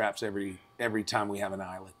leather straps every time we have an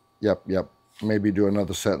eyelet. Yep. Maybe do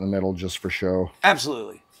another set in the middle just for show.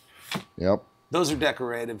 Absolutely. Yep. Those are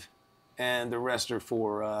decorative, and the rest are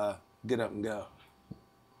for get up and go.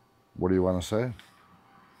 What do you want to say?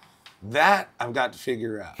 That I've got to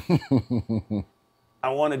figure out. I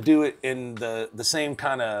want to do it in the same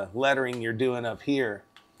kind of lettering you're doing up here.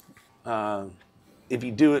 If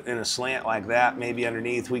you do it in a slant like that, maybe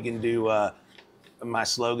underneath we can do my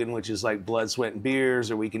slogan, which is like blood, sweat, and beers,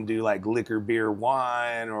 or we can do like liquor, beer,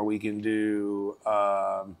 wine, or we can do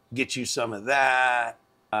get you some of that.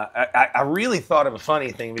 I really thought of a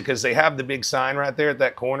funny thing because they have the big sign right there at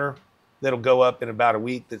that corner that'll go up in about a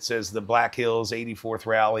week that says the Black Hills 84th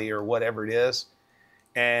Rally or whatever it is.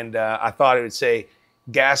 And I thought it would say,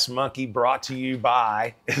 Gas Monkey brought to you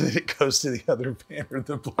by, and then it goes to the other banner,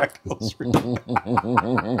 the Black Hills.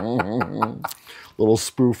 Little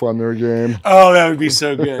spoof on their game. Oh, that would be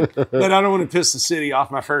so good. But I don't want to piss the city off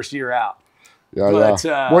my first year out. Yeah, but,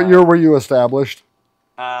 yeah. What year were you established?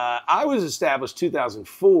 I was established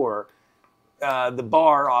 2004. The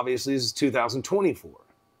bar, obviously, is 2024.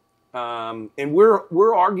 And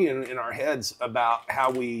we're arguing in our heads about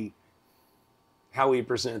how we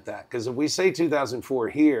present that. Because if we say 2004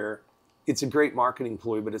 here, it's a great marketing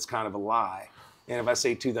ploy, but it's kind of a lie. And if I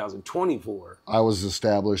say 2024... I was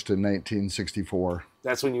established in 1964.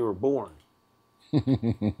 That's when you were born.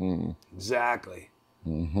 Exactly.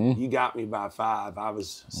 Mm-hmm. You got me by 5. I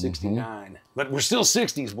was 69. Mm-hmm. But we're still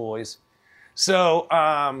 60s, boys. So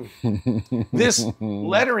this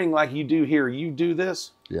lettering like you do here, you do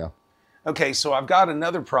this? Yeah. Okay, so I've got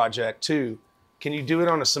another project, too. Can you do it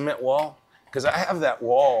on a cement wall? Because I have that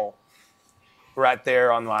wall right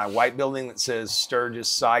there on my white building that says Sturgis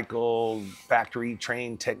Cycle Factory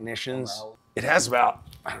Trained Technicians. It has about,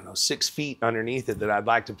 I don't know, 6 feet underneath it that I'd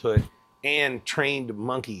like to put, and trained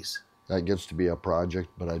monkeys. That gets to be a project,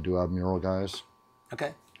 but I do have mural guys.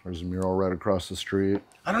 Okay. There's a mural right across the street.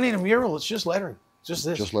 I don't need a mural. It's just lettering. Just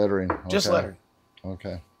this. Just lettering. Okay. Just lettering.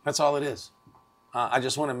 Okay. That's all it is. I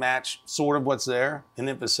just want to match sort of what's there and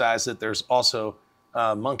emphasize that there's also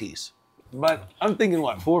monkeys. But I'm thinking,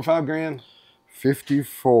 what, $4 or $5 grand?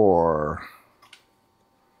 54.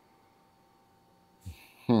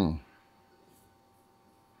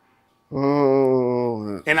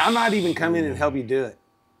 Oh. And I might even come in and help you do it.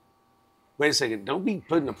 Wait a second. Don't be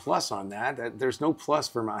putting a plus on that. There's no plus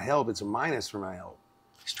for my help. It's a minus for my help.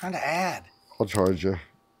 He's trying to add. I'll charge you.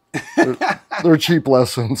 They're cheap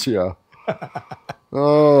lessons, yeah.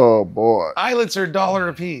 Oh, boy. Eyelets are $1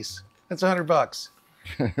 a piece. That's $100.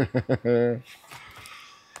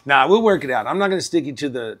 Nah, we'll work it out. I'm not going to stick you to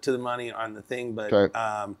the money on the thing, but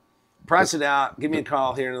okay. Price it out. Give me a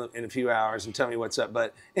call here in a few hours and tell me what's up.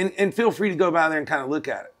 But and feel free to go by there and kind of look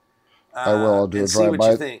at it. I will. I'll do a drive-by. See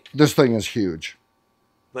what you think. This thing is huge.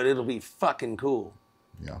 But it'll be fucking cool.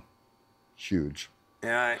 Yeah, huge.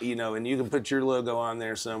 And and you can put your logo on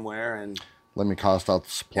there somewhere and. Let me cost out the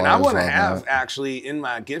supplies. And I want to have actually in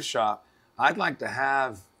my gift shop. I'd like to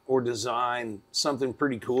have or design something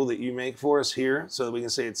pretty cool that you make for us here, so that we can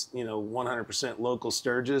say it's 100% local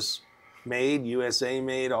Sturgis made, USA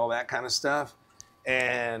made, all that kind of stuff,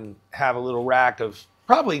 and have a little rack of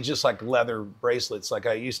probably just like leather bracelets like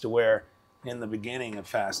I used to wear in the beginning of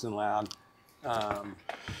Fast and Loud. You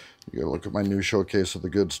gotta look at my new showcase of the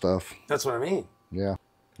good stuff. That's what I mean. Yeah,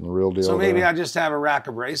 the real deal. So maybe I just have a rack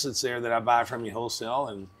of bracelets there that I buy from you wholesale,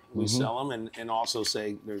 and we sell them, and also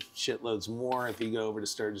say there's shitloads more if you go over to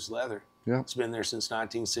Sturgis Leather. Yeah. It's been there since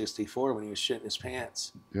 1964 when he was shitting his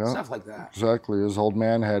pants. Yeah. Stuff like that. Exactly. His old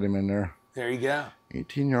man had him in there. There you go.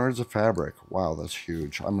 18 yards of fabric. Wow, that's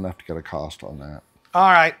huge. I'm going to have to get a cost on that.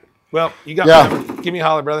 All right. Well, you got my number. Give me a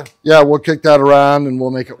holler, brother. Yeah, we'll kick that around and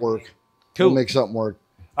we'll make it work. Cool. We'll make something work.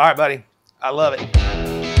 All right, buddy. I love it.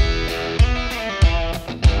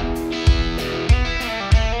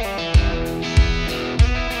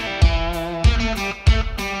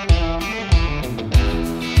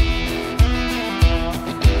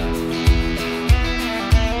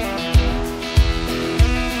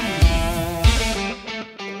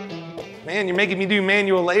 Man, you're making me do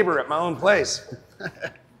manual labor at my own place.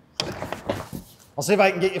 I'll see if I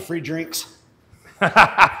can get you free drinks.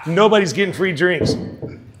 Nobody's getting free drinks.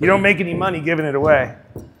 You don't make any money giving it away.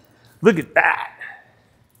 Look at that.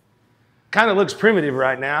 Kind of looks primitive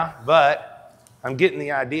right now, but I'm getting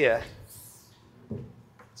the idea.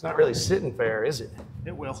 It's not really sitting fair, is it?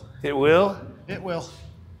 It will. It will? It will.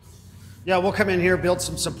 Yeah, we'll come in here, build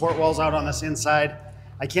some support walls out on this inside.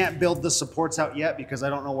 I can't build the supports out yet because I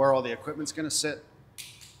don't know where all the equipment's gonna sit.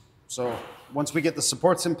 So once we get the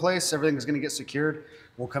supports in place, everything's gonna get secured.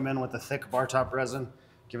 We'll come in with a thick bar top resin,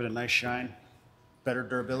 give it a nice shine, better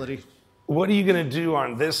durability. What are you gonna do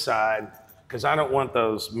on this side? Because I don't want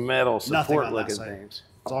those metal support looking things.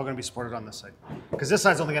 It's all gonna be supported on this side. Because this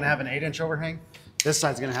side's only gonna have an 8-inch overhang. This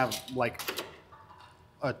side's gonna have like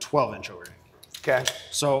a 12-inch overhang. Okay.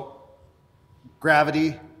 So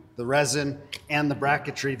gravity, the resin, and the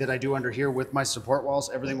bracketry that I do under here with my support walls,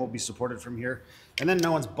 everything will be supported from here. And then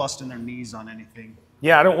no one's busting their knees on anything.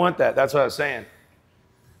 Yeah, I don't want that. That's what I was saying.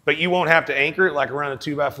 But you won't have to anchor it like around a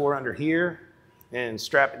 2x4 under here and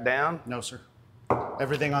strap it down? No, sir.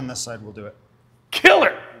 Everything on this side will do it.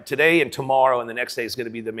 Killer! Today and tomorrow and the next day is going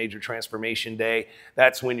to be the major transformation day.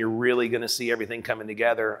 That's when you're really going to see everything coming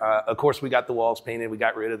together. Of course, we got the walls painted. We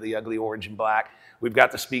got rid of the ugly orange and black. We've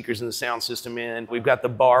got the speakers and the sound system in. We've got the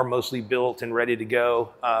bar mostly built and ready to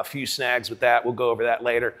go. A few snags with that. We'll go over that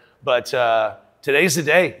later. But today's the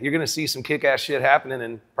day. You're going to see some kick-ass shit happening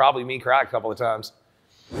and probably me cry a couple of times.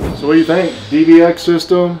 So what do you think? DVX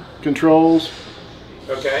system, controls,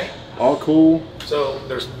 Okay. all cool. So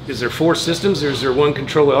is there 4 systems or is there one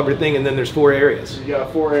control of everything and then there's 4 areas? You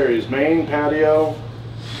got 4 areas: main, patio,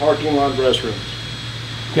 parking lot, restrooms.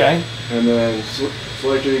 Okay. And then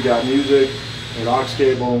selector, you got music, an aux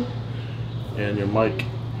cable, and your mic.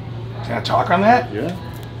 Can I talk on that? Yeah.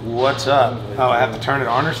 What's up? Oh, I have to turn it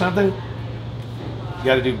on or something? You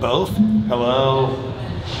got to do both? Hello?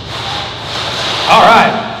 All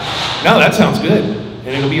right. No, that sounds good. And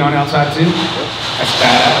it'll be on outside too? That's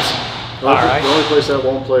badass. All right. The only place that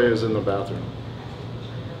won't play is in the bathroom.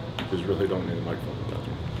 Because you really don't need a microphone in the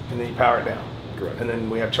bathroom. And then you power it down. Correct. And then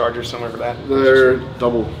we have chargers somewhere for that? They're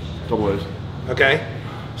double A's. Okay.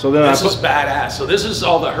 So then This is badass. So this is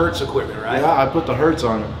all the Hertz equipment, right? Yeah, I put the Hertz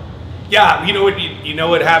on it. Yeah, you know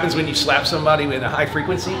what happens when you slap somebody with a high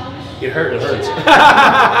frequency? It hurts. It hurts.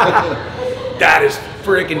 That is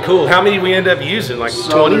freaking cool. How many we end up using? Like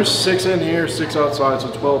So 20? there's 6 in here, 6 outside, so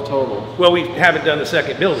 12 total. Well, we haven't done the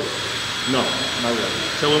second building. No, not yet.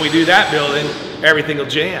 So when we do that building, everything will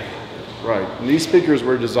jam. Right. And these speakers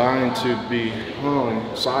were designed to be hung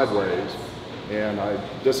sideways, and I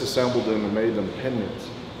disassembled them and made them pendants.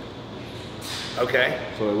 Okay.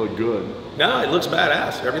 So they look good. No, it looks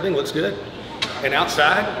badass. Everything looks good. And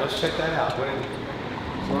outside, let's check that out.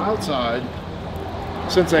 So outside,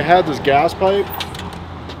 since they had this gas pipe,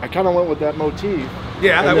 I kind of went with that motif.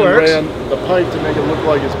 Yeah, that and then works. ran the pipe to make it look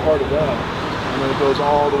like it's part of that. And then it goes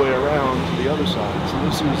all the way around to the other side. So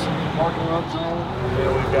this is parking lot zone. And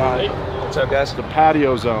then we've got what's up, guys? The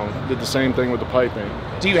patio zone. Did the same thing with the piping.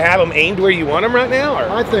 Do you have them aimed where you want them right now? Or?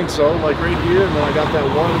 I think so, like right here, and then I got that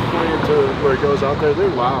one pointed to where it goes out there. They're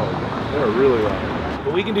loud. They're really loud.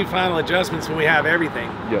 But we can do final adjustments when we have everything.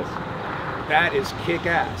 Yes. That is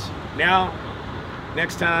kick-ass. Now,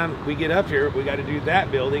 next time we get up here, we got to do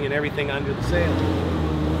that building and everything under the sail.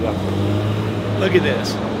 Yeah. Look at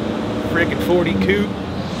this. Frickin' 40 coupe.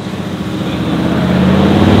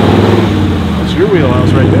 That's your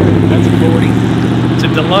wheelhouse right there. That's a 40. It's a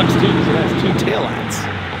deluxe too, because it has 2 taillights.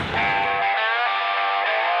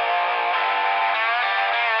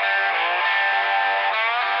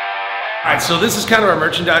 All right, so this is kind of our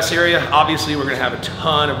merchandise area. Obviously, we're going to have a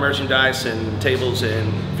ton of merchandise and tables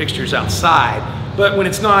and fixtures outside. But when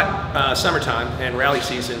it's not summertime and rally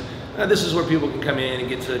season, this is where people can come in and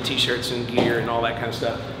get the t-shirts and gear and all that kind of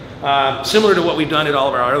stuff. Similar to what we've done at all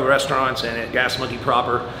of our other restaurants and at Gas Monkey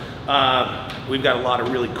proper, we've got a lot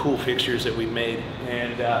of really cool fixtures that we've made.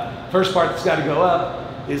 And first part that's got to go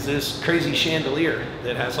up is this crazy chandelier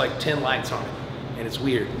that has like 10 lights on it. And it's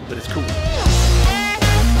weird, but it's cool.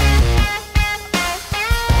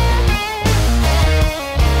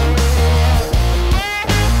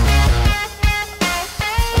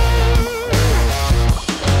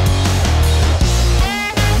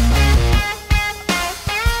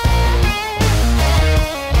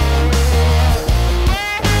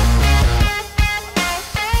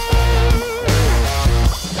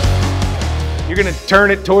 You're gonna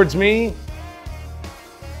turn it towards me,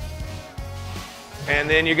 and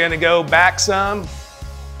then you're gonna go back some,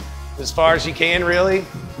 as far as you can really,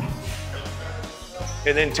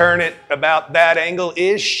 and then turn it about that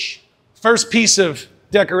angle-ish. First piece of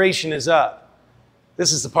decoration is up.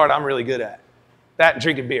 This is the part I'm really good at. That and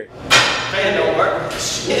drinking beer. Hey,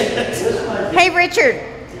 Richard.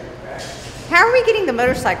 How are we getting the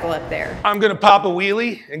motorcycle up there? I'm gonna pop a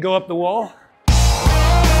wheelie and go up the wall.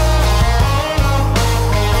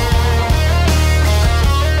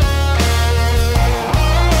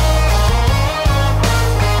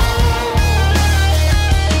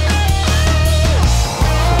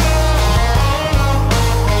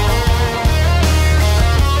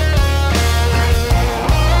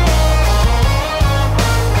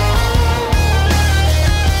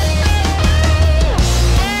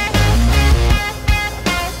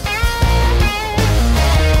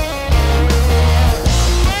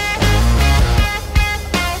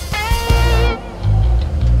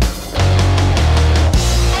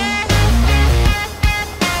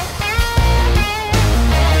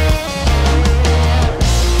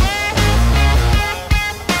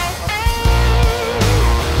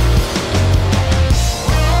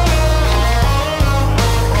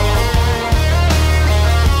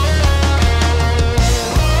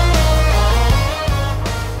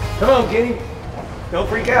 Come on, Kenny. Don't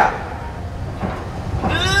freak out.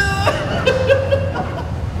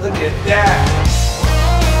 Look at that.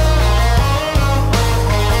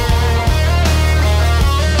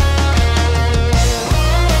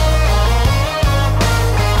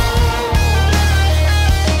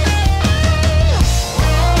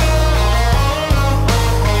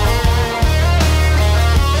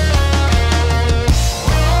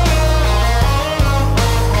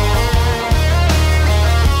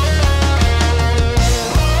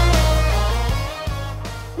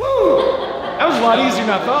 A lot easier than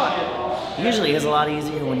I thought. Usually it's a lot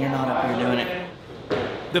easier when you're not up here doing it.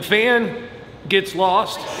 The fan gets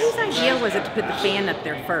lost. Whose idea was it to put the fan up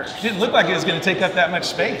there first? Didn't look like it was going to take up that much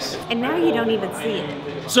space. And now you don't even see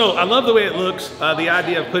it. So I love the way it looks. The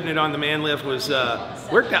idea of putting it on the man lift was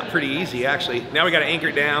worked out pretty easy, actually. Now we got to anchor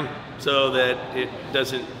it down so that it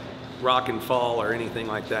doesn't rock and fall or anything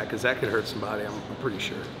like that, because that could hurt somebody, I'm pretty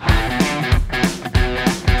sure.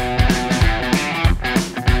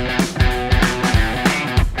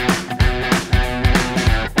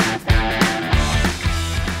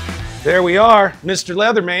 There we are, Mr.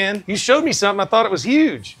 Leatherman. You showed me something, I thought it was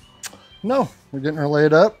huge. No, we're getting her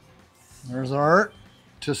laid up. There's our art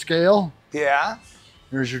to scale. Yeah.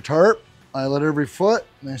 Here's your tarp. Eyelet every foot.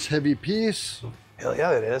 Nice heavy piece. Hell yeah,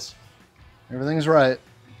 it is. Everything's right.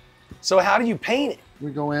 So how do you paint it? We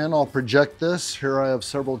go in, I'll project this. Here I have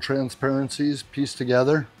several transparencies pieced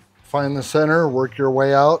together. Find the center, work your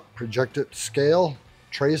way out, project it to scale,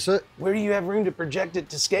 trace it. Where do you have room to project it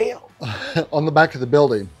to scale? On the back of the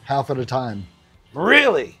building, half at a time.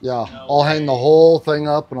 Really? Yeah, I'll hang the whole thing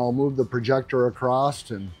up and I'll move the projector across.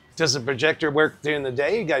 And does the projector work during the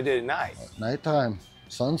day? You gotta do it at night. Nighttime,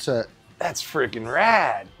 sunset. That's freaking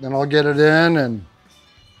rad. Then I'll get it in and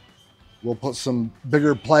we'll put some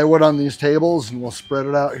bigger plywood on these tables and we'll spread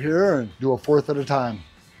it out here and do a fourth at a time.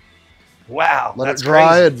 Wow, Let that's it dry,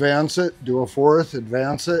 crazy. advance it, do a fourth,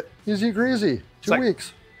 advance it. Easy greasy, 2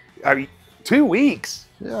 weeks. 2 weeks?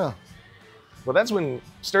 Yeah. Well, that's when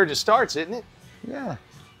Sturgis starts, isn't it? Yeah,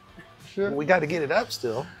 sure. Well, we got to get it up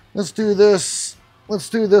still. Let's do this. Let's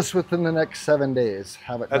do this within the next 7 days.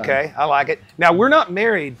 Have it done. Okay, I like it. Now, we're not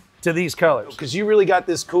married to these colors because you really got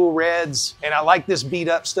this cool reds, and I like this beat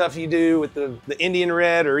up stuff you do with the Indian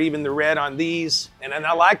red or even the red on these, and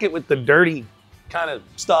I like it with the dirty kind of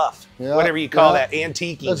stuff, whatever you call that,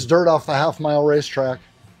 antique. That's dirt off the half-mile racetrack.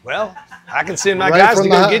 Well, I can send my Right guys from to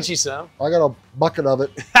go the- get you some. I got a bucket of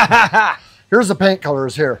it. Here's the paint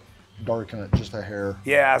colors here. Darken it just a hair.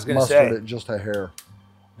 Yeah, I was gonna Mustard say. it just a hair.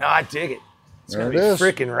 No, I dig it. It's There gonna it be is.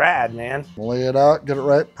 freaking rad, man. Lay it out, get it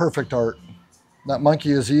right. Perfect art. That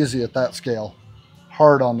monkey is easy at that scale.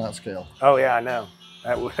 Hard on that scale. Oh yeah, I know.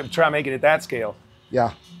 Try making it that scale.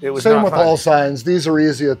 Yeah. It was Same not with fun. all signs. These are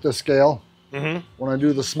easy at this scale. Mm-hmm. When I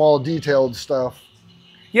do the small detailed stuff.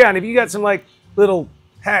 Yeah, and if you got some like little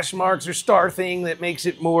hash marks or star thing that makes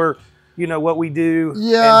it more, you know, what we do.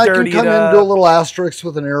 Yeah, I and can dirty come it in and up. do a little asterisk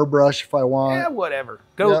with an airbrush if I want. Yeah, whatever.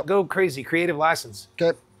 Go Yep. go crazy. Creative license.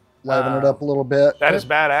 Okay. Liven it up a little bit. That is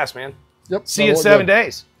badass, man. Yep. See you in that'll 7 look good.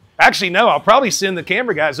 days. Actually, no, I'll probably send the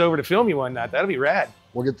camera guys over to film you one night. That'll be rad.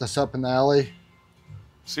 We'll get this up in the alley.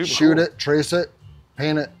 Super Shoot cool. it, trace it,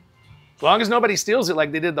 paint it. As long as nobody steals it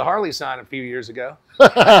like they did the Harley sign a few years ago.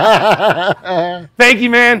 Thank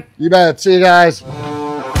you, man. You bet. See you guys.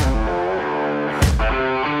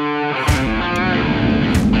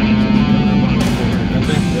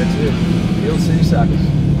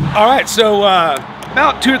 All right, so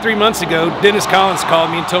about 2 or 3 months ago, Dennis Collins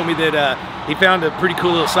called me and told me that he found a pretty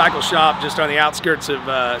cool little cycle shop just on the outskirts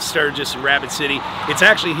of Sturgis and Rapid City. It's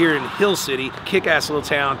actually here in Hill City, kick-ass little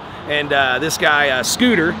town. And this guy,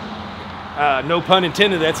 Scooter, no pun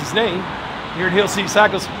intended, that's his name, here at Hill City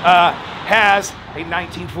Cycles, has a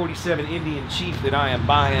 1947 Indian Chief that I am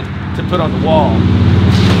buying to put on the wall.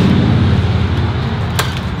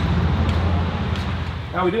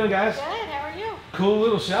 How we doing, guys? Good, how are you? Cool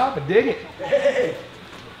little shop, I dig it. Hey.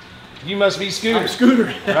 You must be Scooter. I'm Scooter.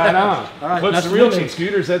 Right on. All right, What's nice the to real meet you. name?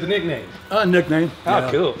 Scooter, is that the nickname? Nickname. Oh,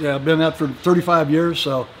 Yeah. cool. Yeah, I've been that for 35 years,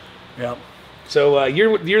 so yeah. So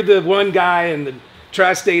you're the one guy in the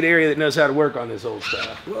tri-state area that knows how to work on this old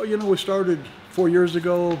stuff. Well, you know, we started 4 years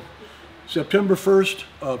ago, September 1st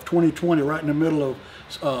of 2020, right in the middle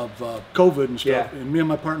of COVID and stuff. Yeah. And me and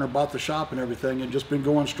my partner bought the shop and everything and just been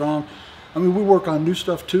going strong. I mean, we work on new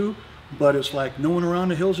stuff too, but it's like no one around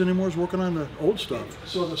the hills anymore is working on the old stuff.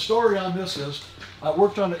 So the story on this is, I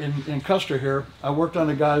worked on it in Custer here. I worked on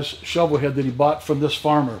a guy's shovel head that he bought from this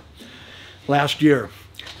farmer last year.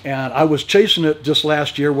 And I was chasing it just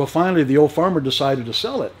last year. Well, finally the old farmer decided to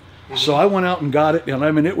sell it. So I went out and got it, and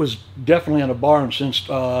I mean, it was definitely in a barn since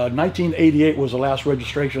 1988 was the last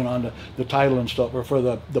registration on the title and stuff, or for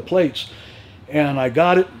the plates. And I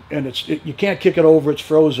got it, and you can't kick it over, it's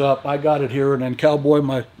froze up. I got it here, and then Cowboy,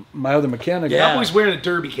 my other mechanic. Cowboy's wearing a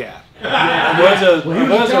derby cap. I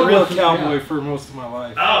was a real cowboy for most of my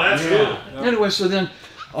life. Oh, that's cool. Anyway, so then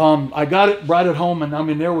I got it, brought it home, and I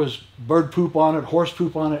mean, there was bird poop on it, horse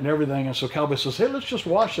poop on it, and everything. And so Cowboy says, hey, let's just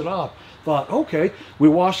wash it off. Thought, okay. We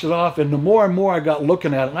washed it off, and the more and more I got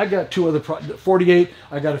looking at it, and I got two other 48,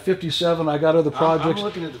 I got a 57, I got other projects. I'm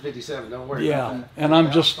looking at the 57, don't worry Yeah, about that. and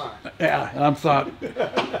I'm just, yeah, and I'm thought,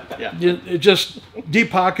 it just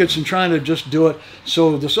deep pockets and trying to just do it.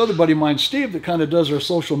 So this other buddy of mine, Steve, that kind of does our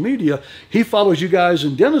social media, he follows you guys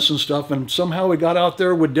and Dennis and stuff, and somehow we got out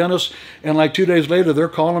there with Dennis, and like 2 days later, they're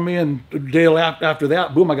calling me, and the day after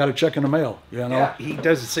that, boom, I got a check in the mail, you know? Yeah, he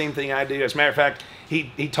does the same thing I do. As a matter of fact,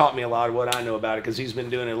 he taught me a lot of what I know about it because he's been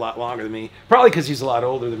doing it a lot longer than me. Probably because he's a lot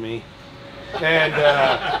older than me. And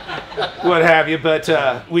what have you. But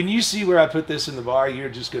when you see where I put this in the bar, you're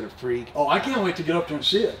just going to freak. Oh, I can't wait to get up there and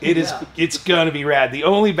see it. It's going to be rad. The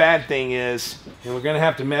only bad thing is, and we're going to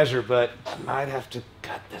have to measure, but I might have to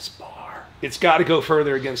cut this bar. It's got to go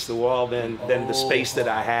further against the wall than the space that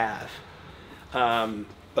I have.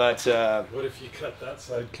 But what if you cut that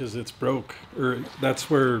side because it's broke, or that's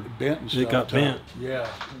where it got bent? Yeah.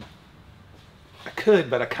 I could,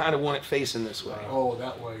 but I kind of want it facing this way. Oh,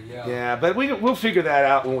 that way, yeah. Yeah, but we'll figure that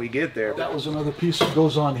out when we get there. That was another piece that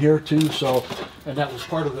goes on here too. So, and that was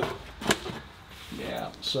part of the. Yeah.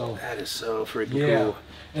 So. That is so freaking cool.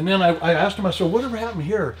 And then I asked him, I said, whatever happened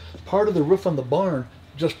here? Part of the roof on the barn,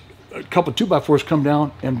 just a couple 2x4s come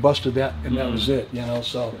down and busted that, and that was it. You know,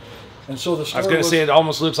 so. And so the I was going to say it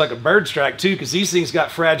almost looks like a bird strike too, because these things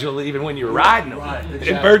got fragile even when you're riding them. Right, exactly.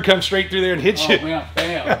 And bird comes straight through there and hits you. Oh man,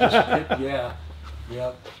 bam! Just hit,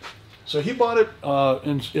 yeah. So he bought it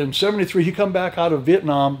in '73. He come back out of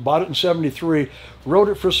Vietnam, bought it in '73, rode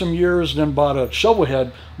it for some years, then bought a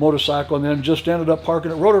shovelhead motorcycle, and then just ended up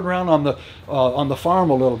parking it, rode it around on the farm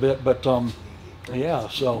a little bit. But yeah,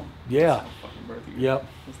 so yeah, yep.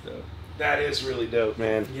 That is really dope,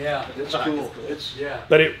 man. Yeah, it's cool.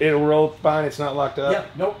 But it'll roll fine. It's not locked up. Yeah.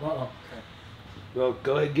 Nope. Okay. Well,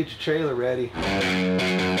 go ahead and get your trailer ready.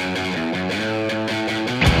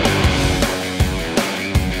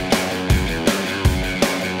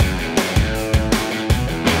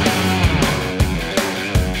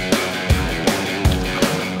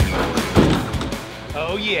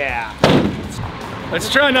 Oh yeah.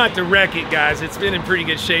 Let's try not to wreck it, guys. It's been in pretty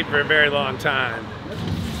good shape for a very long time.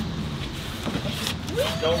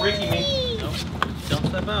 Don't Ricky me. No, don't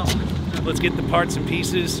step out. Let's get the parts and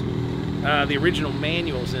pieces. The original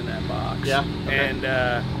manual's in that box. Yeah. Okay. And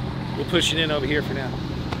we'll push it in over here for now.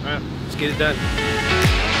 All right, let's get it done.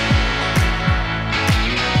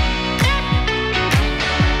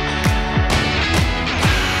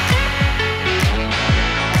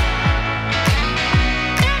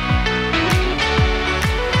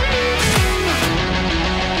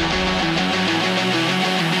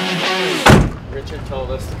 Richard told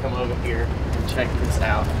us to come over here and check this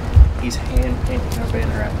out. He's hand painting our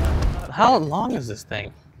banner right now. How long is this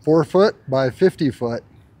thing? 4 foot by 50 foot.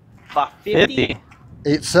 50?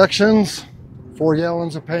 8 sections, 4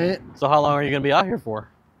 gallons of paint. So how long are you going to be out here for?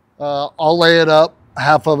 I'll lay it up,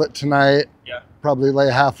 half of it tonight. Yeah. Probably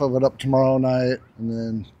lay half of it up tomorrow night, and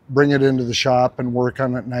then bring it into the shop and work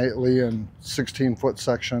on it nightly in 16-foot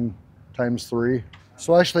section times 3.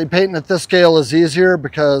 So actually painting at this scale is easier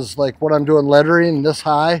because like what I'm doing lettering this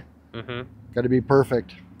high, got to be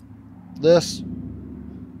perfect. This,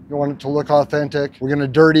 you want it to look authentic. We're gonna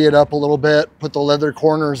dirty it up a little bit, put the leather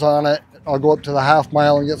corners on it. I'll go up to the half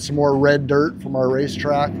mile and get some more red dirt from our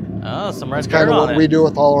racetrack. Oh, some red That's dirt kind of on what it. we do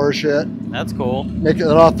with all our shit. That's cool. Make it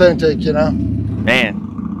authentic, you know?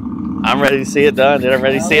 Man, I'm ready to see it done, dude. I'm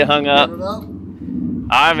ready to see it hung up. All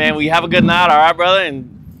right, man. Well, you have a good night, all right, brother?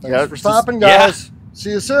 And thanks for stopping, guys. Yeah.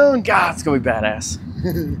 See you soon. God, it's gonna be badass.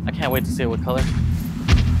 I can't wait to see it. What color?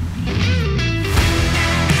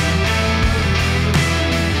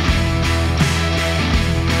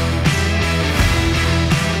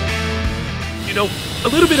 You know, a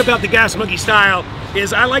little bit about the Gas Monkey style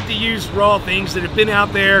is I like to use raw things that have been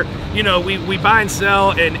out there. You know, we buy and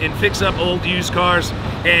sell and fix up old used cars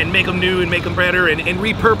and make them new and make them better and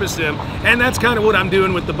repurpose them. And that's kind of what I'm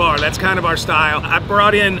doing with the bar. That's kind of our style. I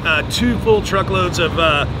brought in 2 full truckloads of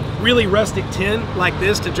really rustic tin like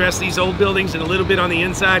this to dress these old buildings and a little bit on the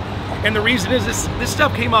inside. And the reason is this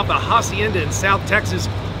stuff came off a hacienda in South Texas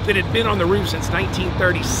that had been on the roof since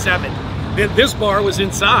 1937. Then this bar was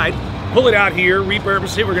inside. Pull it out here,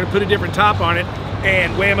 repurpose it. We're going to put a different top on it.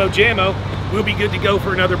 and whammo jammo, we'll be good to go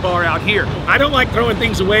for another bar out here. I don't like throwing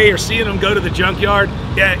things away or seeing them go to the junkyard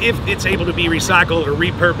if it's able to be recycled or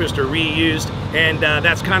repurposed or reused, and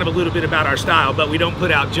that's kind of a little bit about our style, but we don't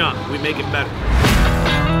put out junk, we make it better.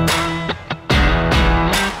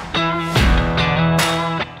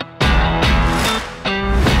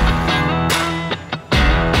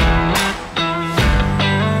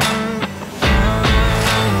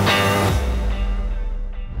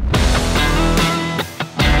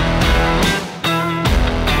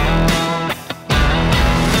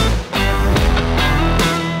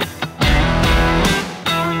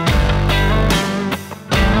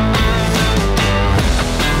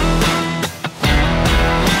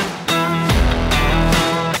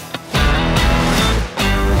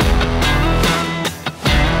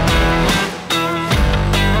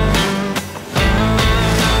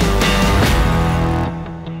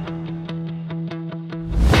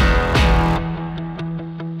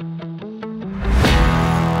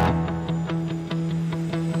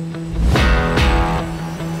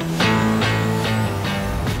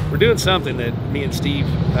 Doing something that me and Steve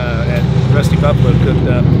at Rusty Buffalo cooked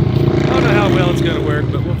up. I don't know how well it's going to work,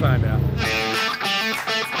 but we'll find out.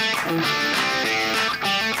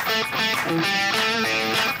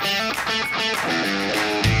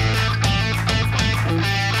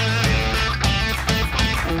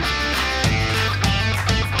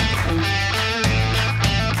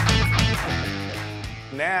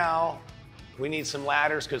 Now we need some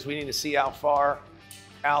ladders because we need to see how far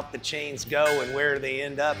out the chains go and where they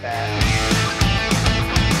end up at.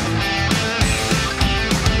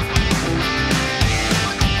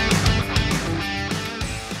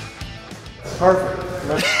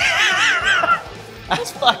 Perfect.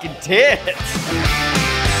 That's fucking tits.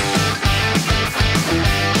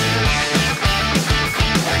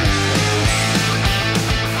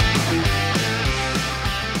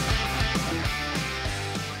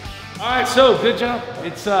 All right, so good job.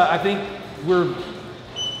 It's I think we're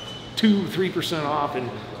 2-3% off, and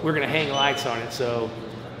we're gonna hang lights on it, so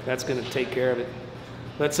that's gonna take care of it.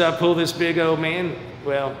 Let's pull this big old man,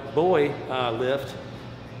 well, boy lift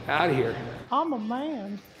out of here. I'm a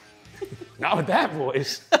man. Not with that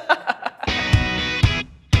voice.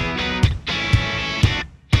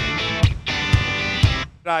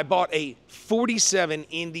 I bought a 47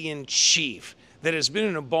 Indian Chief that has been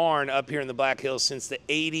in a barn up here in the Black Hills since the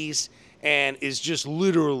 80s and is just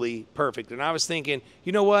literally perfect. And I was thinking,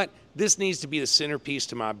 you know what? This needs to be the centerpiece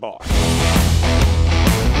to my bar.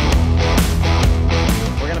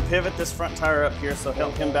 We're gonna pivot this front tire up here, so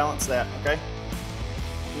help him balance that, okay?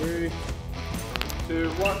 3, 2,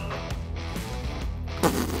 1.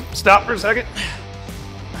 Stop for a second.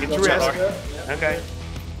 Get your rest. Okay.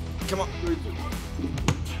 Come on.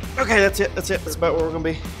 Okay, that's it. That's it. That's about where we're gonna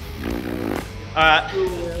be. All right.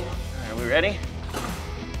 Are we ready?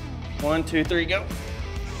 1, 2, 3, go.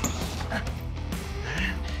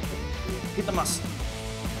 Hit the muscle.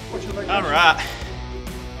 All right.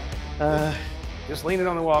 Just lean it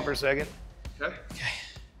on the wall for a second. Okay.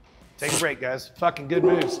 Take a break, guys. Fucking good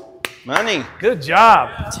moves. Money. Good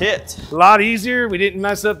job. Tit. A lot easier. We didn't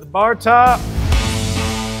mess up the bar top.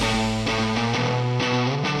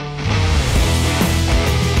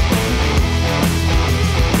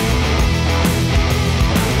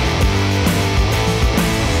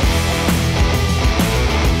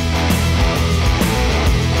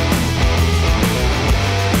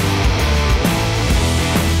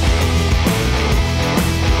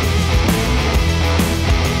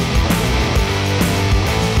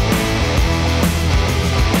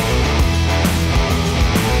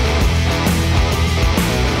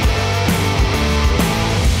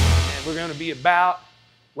 About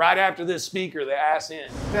right after this speaker, the ass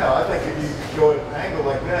end. Yeah, I think if you go at an angle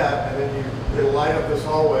like that, and then it'll light up this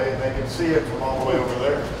hallway, and they can see it from all the way over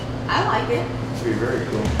there. I like it. It'd be very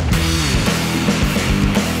cool.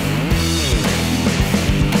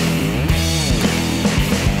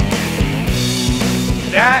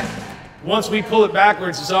 That, once we pull it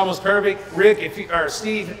backwards, is almost perfect. Rick, if you, or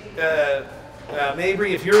Steve,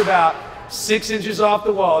 Mabry, if you're about 6 inches off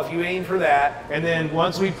the wall, if you aim for that, and then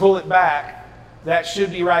once we pull it back, that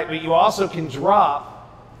should be right. But you also can drop,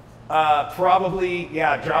 probably,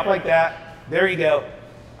 yeah, drop like that. There you go.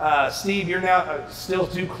 Steve, you're now still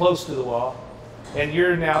too close to the wall, and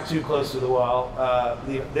you're now too close to the wall.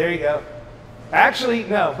 There you go. Actually,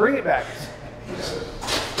 no, bring it back.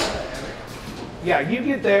 Yeah, you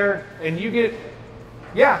get there, and you get,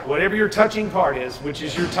 yeah, whatever your touching part is, which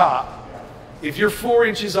is your top. If you're 4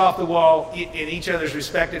 inches off the wall in each other's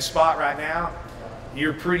respective spot right now,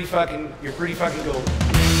 you're pretty fucking golden.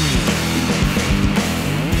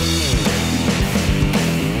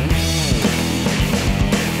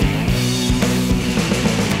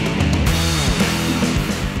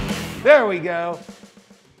 There we go.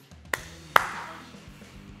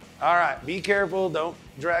 All right, be careful. Don't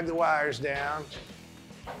drag the wires down.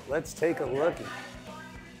 Let's take a looky.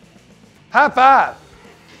 High five.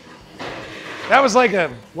 That was like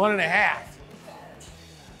a 1.5.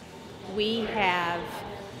 We have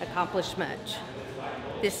accomplished much.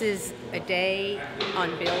 This is a day on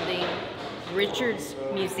building Richard's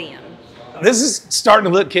Museum. This is starting to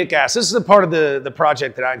look kick-ass. This is the part of the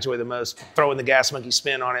project that I enjoy the most, throwing the Gas Monkey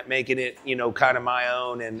spin on it, making it, you know, kind of my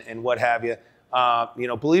own and what have you. You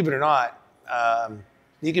know, believe it or not,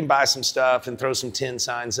 you can buy some stuff and throw some tin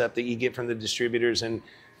signs up that you get from the distributors and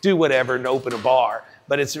do whatever and open a bar.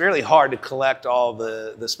 But it's really hard to collect all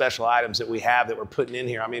the special items that we have that we're putting in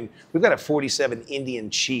here. I mean, we've got a 47 Indian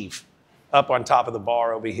Chief up on top of the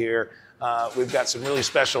bar over here. We've got some really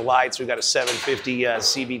special lights. We've got a 750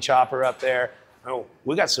 CB chopper up there. Oh,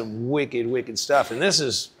 we got some wicked, wicked stuff. And this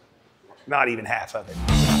is not even half of it.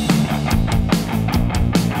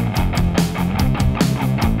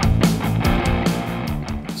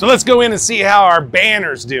 So let's go in and see how our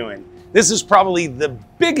banner's doing. This is probably the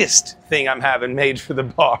biggest thing I'm having made for the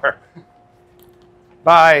bar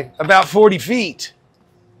by about 40 feet.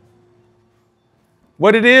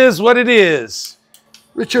 What it is, what it is.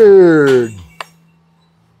 Richard,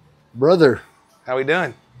 brother. How we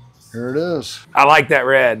doing? Here it is. I like that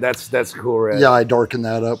red. That's a cool red. Yeah, I darkened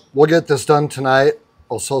that up. We'll get this done tonight.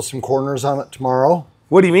 I'll sew some corners on it tomorrow.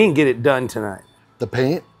 What do you mean get it done tonight? The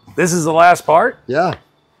paint. This is the last part? Yeah.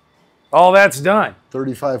 All that's done.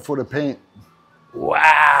 35 foot of paint.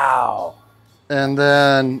 Wow. And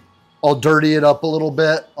then I'll dirty it up a little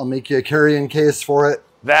bit. I'll make you a carrying case for it.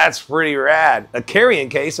 That's pretty rad. A carrying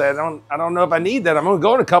case, I don't know if I need that. I'm gonna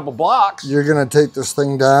go in a couple blocks. You're gonna take this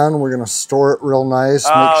thing down. We're gonna store it real nice.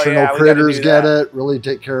 Oh, make sure yeah, no critters get it. Really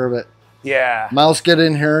take care of it. Yeah. Mouse get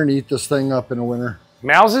in here and eat this thing up in the winter.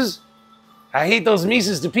 Mouses? I hate those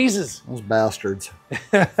mices to pieces. Those bastards.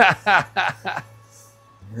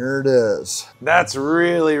 Here it is. That's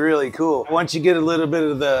really, really cool. Once you get a little bit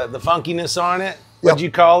of the funkiness on it, what'd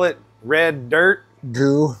you call it? Red dirt?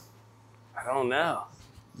 Goo. I don't know.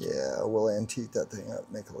 Yeah, we'll antique that thing up,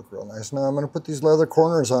 make it look real nice. Now I'm gonna put these leather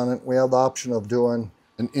corners on it. We have the option of doing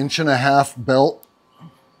an 1.5 inch belt.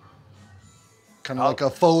 Kind of like a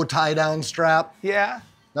faux tie-down strap. Yeah.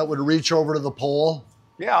 That would reach over to the pole.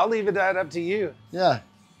 Yeah, I'll leave that up to you. Yeah,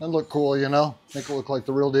 that'd look cool, you know? Make it look like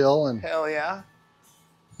the real deal. And hell yeah.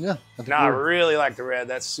 Yeah. No, I really like the red.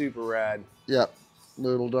 That's super rad. Yeah, a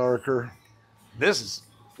little darker. This is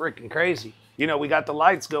freaking crazy. You know, we got the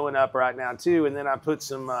lights going up right now too, and then I put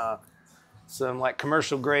some like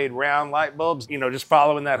commercial grade round light bulbs, you know, just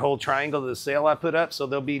following that whole triangle of the sail I put up. So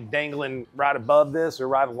they'll be dangling right above this or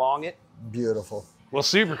right along it. Beautiful. Well,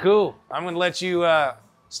 super cool. I'm gonna let you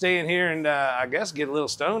stay in here and I guess get a little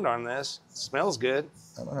stoned on this. It smells good.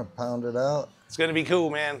 I'm gonna pound it out. It's gonna be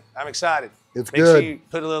cool, man. I'm excited. It's Make good. sure you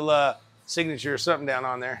put a little signature or something down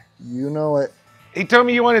on there. You know it. He told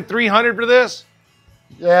me you wanted 300 for this?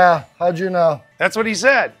 Yeah, how'd you know? That's what he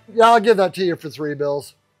said. Yeah, I'll give that to you for 3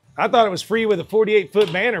 bills. I thought it was free with a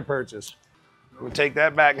 48-foot banner purchase. We'll take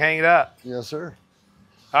that back and hang it up. Yes, sir.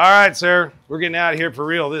 All right, sir. We're getting out of here for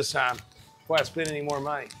real this time. Before I spend any more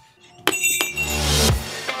money.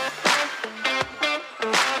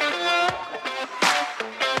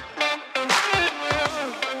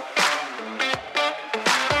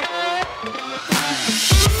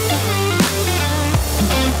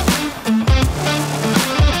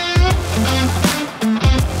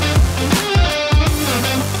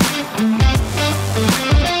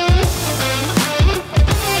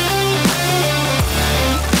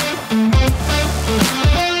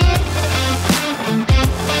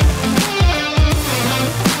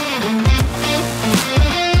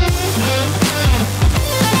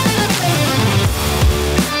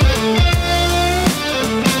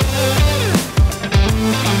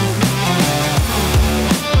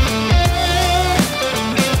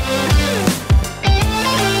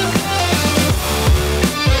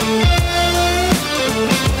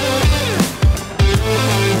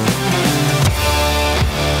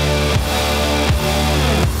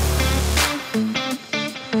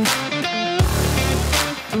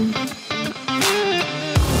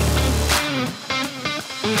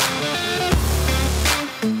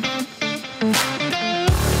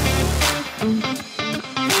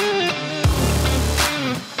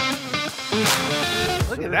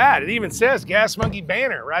 Look at that. It even says Gas Monkey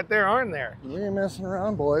banner right there on there. We ain't messing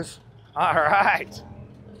around, boys. All right.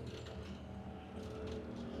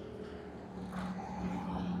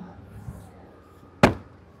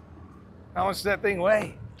 How much does that thing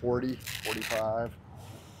weigh? 40, 45.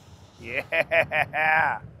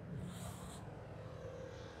 Yeah.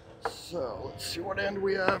 So let's see what end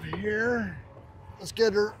we have here. Let's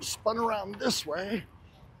get her spun around this way.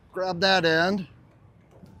 Grab that end.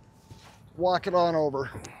 Walk it on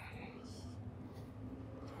over.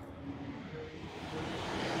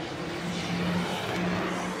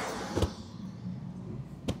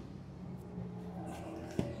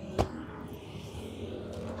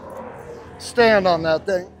 Stand on that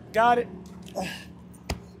thing. Got it.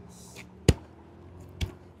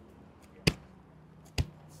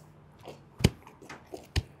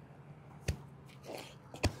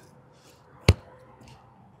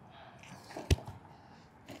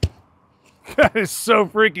 That is so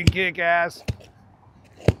freaking kick-ass.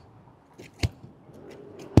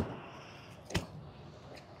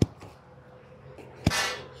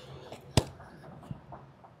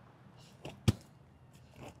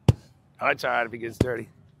 Oh, it's all right if it gets dirty.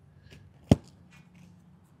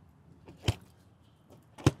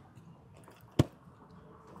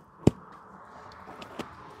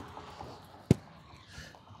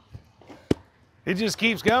 It just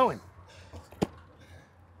keeps going.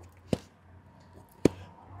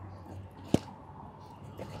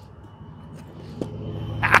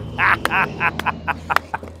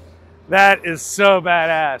 That is so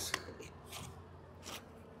badass.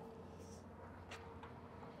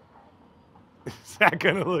 Is that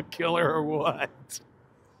gonna look killer or what?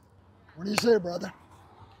 What do you say, brother?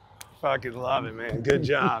 Fucking love it, man. Good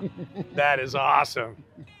job. That is awesome.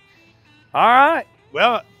 All right.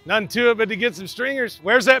 Well, nothing to it but to get some stringers.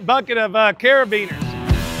 Where's that bucket of carabiners?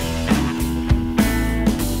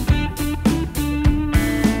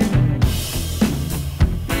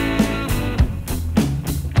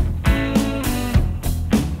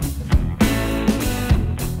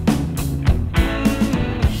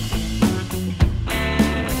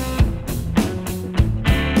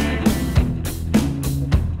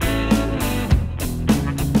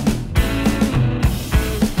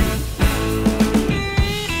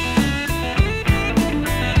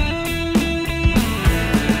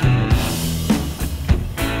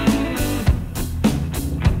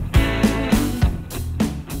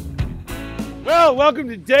 Welcome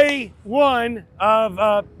to day one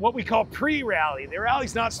of what we call pre-rally. The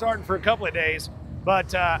rally's not starting for a couple of days,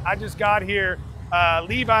 but I just got here.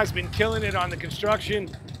 Levi's been killing it on the construction.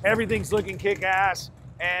 Everything's looking kick-ass,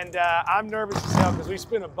 and I'm nervous as hell because we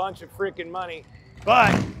spent a bunch of freaking money,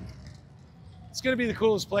 but it's gonna be the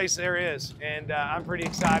coolest place there is, and I'm pretty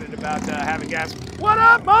excited about having guys. What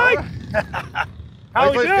up, Mike?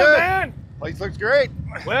 How we doing, man? Place looks great.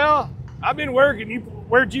 Well, I've been working.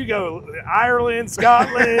 Where'd you go? Ireland,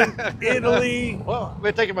 Scotland, Italy? Well, I've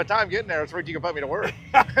been taking my time getting there so you can put me to work.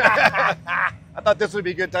 I thought this would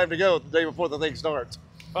be a good time to go the day before the thing starts.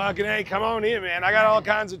 Fucking hey, come on in, man. I got all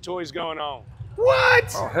kinds of toys going on.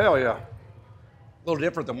 What? Oh, hell yeah. A little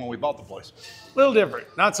different than when we bought the place. A little different.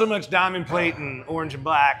 Not so much diamond plate and orange and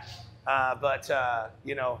black, but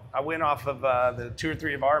you know, I went off of the 2 or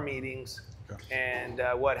 3 of our meetings and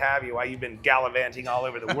what have you, while you've been gallivanting all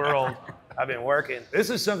over the world. I've been working. This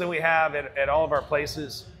is something we have at all of our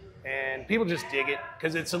places, and people just dig it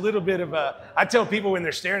because it's a little bit of a, I tell people when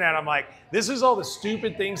they're staring at it, I'm like, this is all the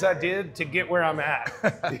stupid things I did to get where I'm at.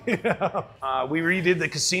 You know? We redid the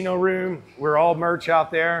casino room. We're all merch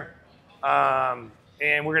out there.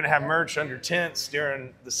 And we're gonna have merch under tents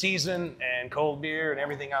during the season and cold beer and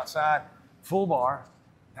everything outside. Full bar.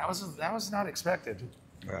 That was not expected.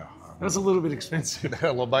 Yeah. That was a little bit expensive. A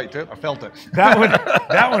little bite to it. I felt it.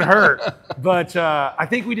 That one hurt, but I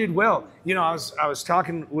think we did well. You know, I was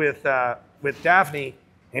talking with Daphne,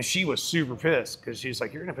 and she was super pissed because she's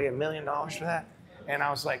like, "You're gonna pay $1 million for that?" And I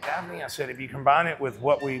was like, "Daphne," I said, "if you combine it with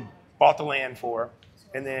what we bought the land for,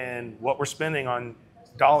 and then what we're spending on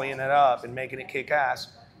dollying it up and making it kick ass,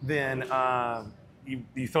 then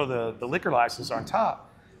you throw the liquor license on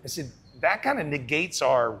top." I said that kind of negates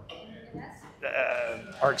our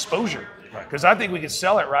exposure, because I think we could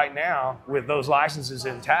sell it right now with those licenses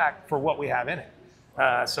intact for what we have in it.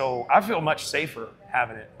 So I feel much safer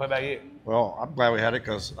having it. What about you? Well, I'm glad we had it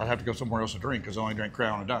because I'd have to go somewhere else to drink because I only drink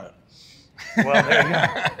Crown and Diet. Well, there you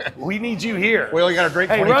go. We need you here. We only got to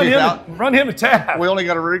drink 22,000. Run him a tab. We only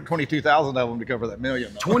got to drink 22,000 of them to cover that $1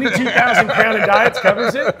 million. 22,000 Crown and Diets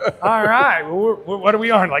covers it? All right. Well, what are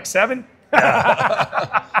we on, like 7?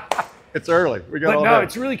 It's early. We got all no, day.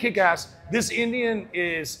 it's really kick-ass. This Indian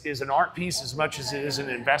is an art piece as much as it is an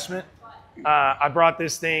investment. I brought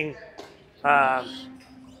this thing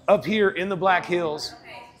up here in the Black Hills,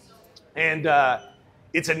 and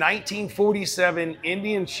it's a 1947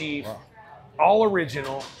 Indian chief, all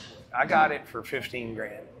original. I got it for 15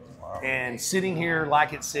 grand. Wow. And sitting here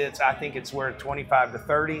like it sits, I think it's worth 25 to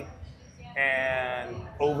 30. and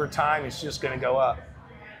over time, it's just going to go up.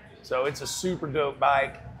 So it's a super dope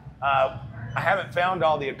bike. I haven't found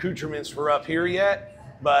all the accoutrements for up here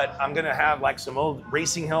yet, but I'm going to have like some old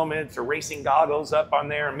racing helmets or racing goggles up on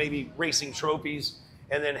there and maybe racing trophies.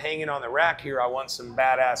 And then hanging on the rack here, I want some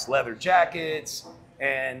badass leather jackets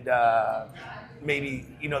and maybe,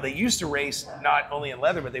 you know, they used to race not only in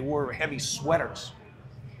leather, but they wore heavy sweaters.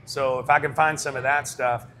 So if I can find some of that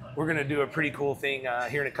stuff, we're going to do a pretty cool thing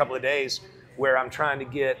here in a couple of days where I'm trying to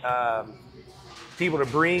get people to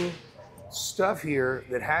bring stuff here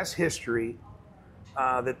that has history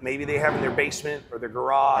that maybe they have in their basement or their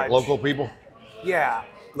garage. Like local people? Yeah,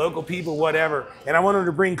 local people, whatever. And I want them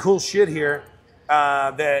to bring cool shit here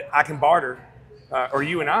that I can barter, or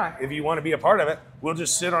you and I, if you want to be a part of it. We'll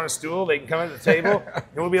just sit on a stool, they can come to the table, and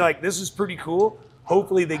we'll be like, this is pretty cool.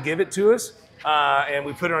 Hopefully they give it to us, and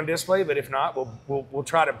we put it on display, but if not, we'll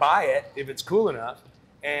try to buy it if it's cool enough,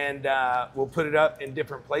 and we'll put it up in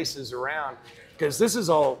different places around. Because this is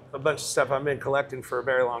all a bunch of stuff I've been collecting for a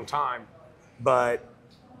very long time, but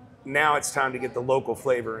now it's time to get the local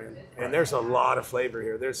flavor in. And there's a lot of flavor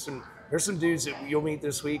here. There's some dudes that you'll meet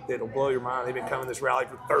this week that'll blow your mind. They've been coming to this rally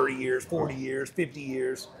for 30 years, 40 years, 50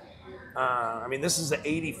 years. I mean, this is the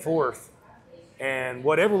 84th. And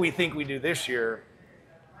whatever we think we do this year,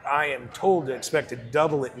 I am told to expect to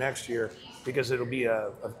double it next year because it'll be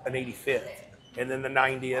an 85th. And then the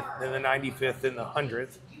 90th, then the 95th, then the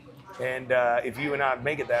 100th. And if you and I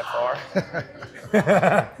make it that far,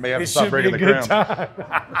 may have to stop breaking the ground.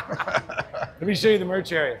 Let me show you the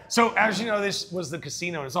merch area. So as you know, this was the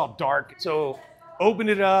casino. It's all dark. So opened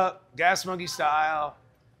it up, Gas Monkey style,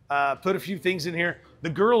 put a few things in here. The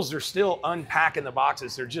girls are still unpacking the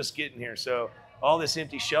boxes. They're just getting here. So all this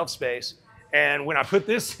empty shelf space. And when I put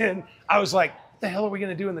this in, I was like, what the hell are we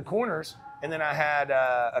going to do in the corners? And then I had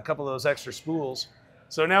a couple of those extra spools.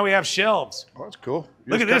 So now we have shelves. Oh, that's cool.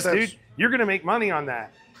 Look at this, dude. You're going to make money on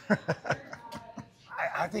that.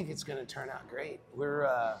 I think it's going to turn out great. We're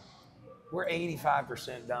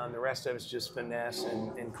 85% done. The rest of it's just finesse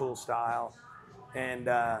and cool style. And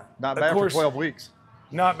not bad for 12 weeks.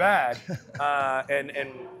 Not bad.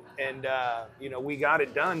 You know, we got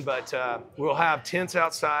it done, but we'll have tents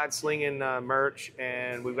outside slinging merch,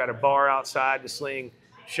 and we've got a bar outside to sling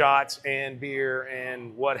shots and beer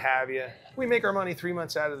and what have you. We make our money 3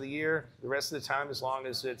 months out of the year. The rest of the time, as long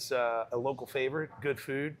as it's a local favorite, good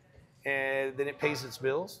food, and then it pays its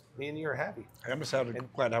bills, me and you are happy. I'm just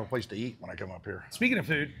glad to have a place to eat when I come up here. Speaking of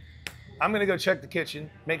food, I'm gonna go check the kitchen,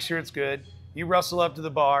 make sure it's good. You rustle up to the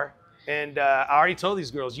bar, and I already told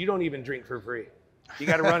these girls, you don't even drink for free. You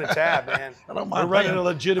gotta run a tab, man. I don't mind. We're running a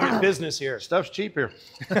legitimate business here. Stuff's cheap here.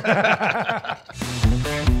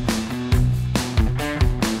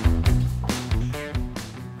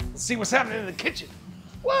 See what's happening in the kitchen.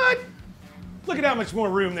 What? Look at how much more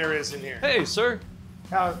room there is in here. Hey, sir.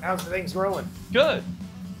 How's things rolling? Good.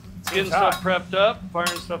 Getting hot. stuff prepped up,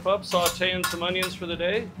 firing stuff up, sauteing some onions for the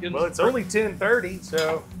day. Well, it's only 10:30,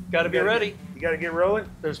 so got to be ready. You got to get rolling.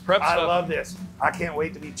 There's prep stuff. I love this. I can't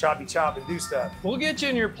wait to be choppy chop and do stuff. We'll get you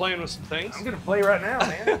in here playing with some things. I'm gonna play right now,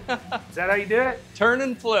 man. Is that how you do it? Turn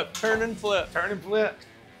and flip. Turn and flip. Turn and flip.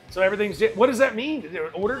 So everything's. What does that mean? Did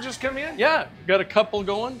the order just come in? Yeah, got a couple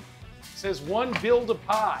going. It says one build a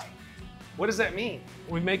pie. What does that mean?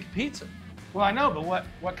 We make pizza. Well, I know, but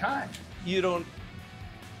what kind? You don't.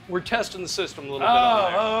 We're testing the system a little bit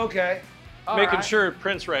on there. Oh, okay. Making sure it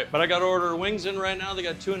prints right. But I got to order wings in right now. They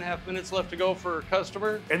got 2.5 minutes left to go for a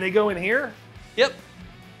customer. And they go in here? Yep.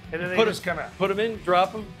 And then they just come out? Put them in,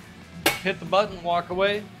 drop them, hit the button, walk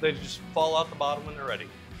away. They just fall out the bottom when they're ready.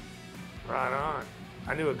 Right on.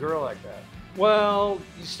 I knew a girl like that. Well,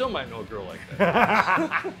 you still might know a girl like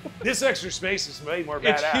that. This extra space is way more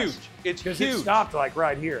badass. It's huge. It's huge. Because it stopped like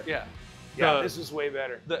right here. Yeah. Yeah, this is way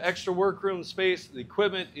better. The extra workroom space, the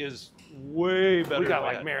equipment is way better. We got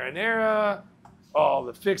like marinara, all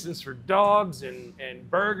the fixings for dogs and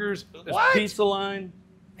burgers. There's pizza line.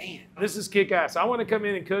 Man, this is kick-ass. I want to come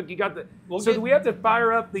in and cook. You got the. Do we have to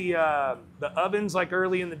fire up the ovens like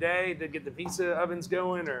early in the day to get the pizza ovens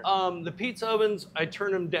going, or? The pizza ovens, I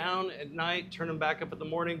turn them down at night, turn them back up in the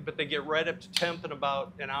morning, but they get right up to temp in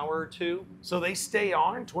about an hour or two. So they stay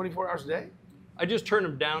on 24 hours a day? I just turn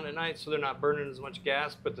them down at night so they're not burning as much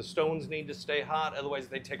gas, but the stones need to stay hot. Otherwise,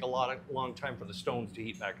 they take a long time for the stones to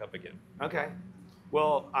heat back up again. Okay.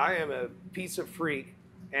 Well, I am a pizza freak,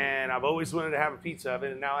 and I've always wanted to have a pizza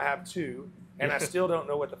oven, and now I have two, and I still don't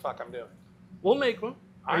know what the fuck I'm doing. We'll make one.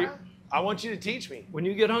 I want you to teach me. When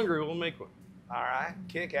you get hungry, we'll make one. All right.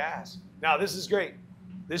 Kick ass. Now, this is great.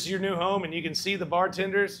 This is your new home, and you can see the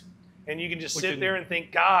bartenders, and you can just sit there and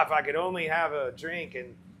think, God, if I could only have a drink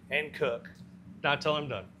and and cook. Not till I'm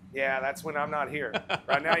done. Yeah, that's when I'm not here.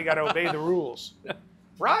 Right now, you got to obey the rules.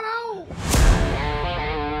 Right on.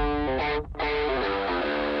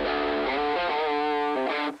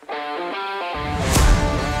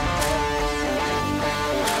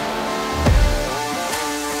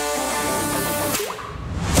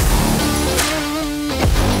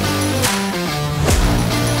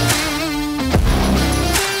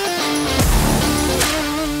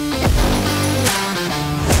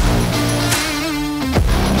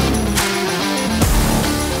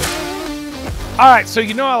 All right, so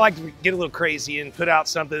you know I like to get a little crazy and put out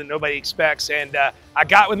something that nobody expects. And I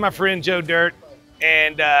got with my friend Joe Dirt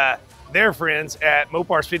and their friends at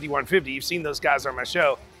Mopar's 5150. You've seen those guys on my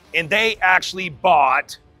show. And they actually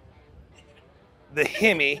bought the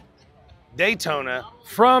Hemi Daytona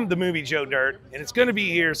from the movie Joe Dirt. And it's going to be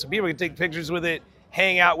here so people can take pictures with it,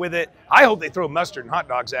 hang out with it. I hope they throw mustard and hot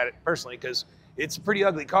dogs at it personally because it's a pretty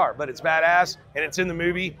ugly car, but it's badass and it's in the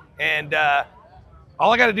movie. And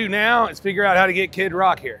all I got to do now is figure out how to get Kid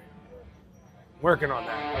Rock here. Working on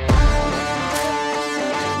that.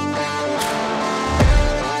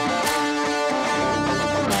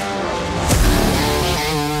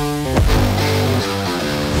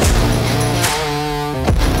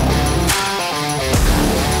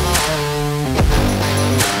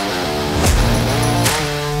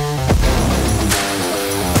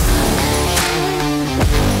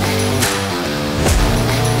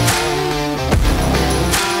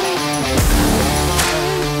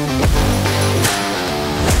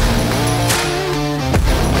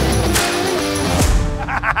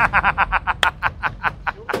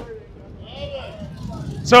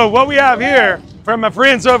 So what we have here from my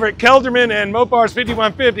friends over at Kelderman and Mopar's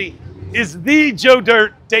 5150 is the Joe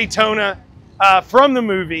Dirt Daytona from the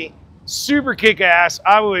movie. Super kick-ass.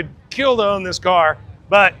 I would kill to own this car,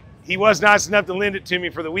 but he was nice enough to lend it to me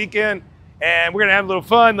for the weekend. And we're gonna have a little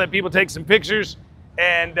fun, let people take some pictures.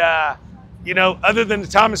 And you know, other than the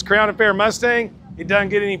Thomas Crown Affair Mustang, it doesn't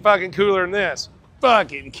get any fucking cooler than this.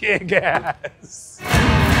 Fucking kick-ass.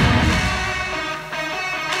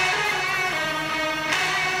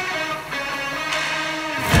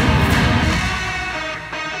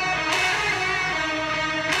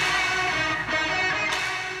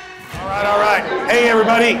 All right. Hey,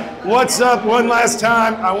 everybody. What's up? One last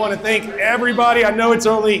time, I want to thank everybody. I know it's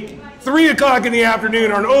only 3 o'clock in the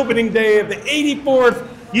afternoon on opening day of the 84th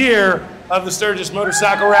year of the Sturgis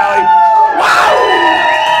Motorcycle Rally. Wow!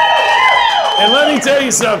 And let me tell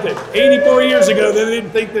you something. 84 years ago, they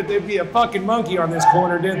didn't think that there'd be a fucking monkey on this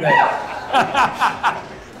corner, did they?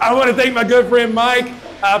 I want to thank my good friend Mike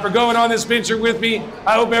for going on this venture with me.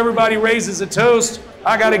 I hope everybody raises a toast.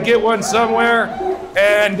 I got to get one somewhere.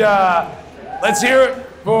 And let's hear it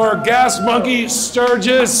for Gas Monkey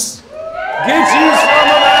Sturgis. Get you some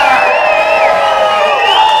of that.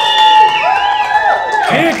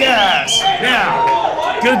 Kick ass.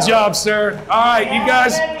 Now, good job, sir. All right, you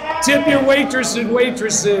guys tip your waitress and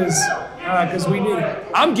waitresses because we need it.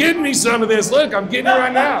 I'm getting me some of this. Look, I'm getting it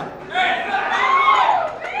right now.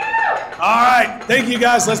 All right, thank you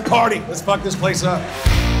guys. Let's party. Let's fuck this place up.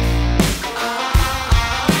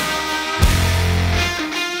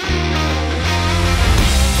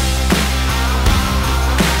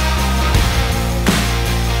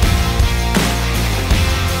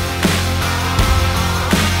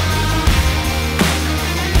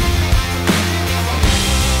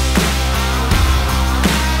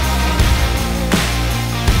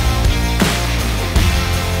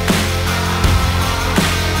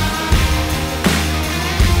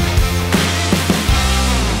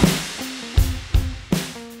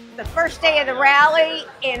 First day of the rally,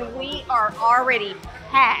 and we are already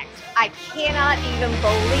packed. I cannot even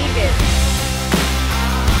believe it.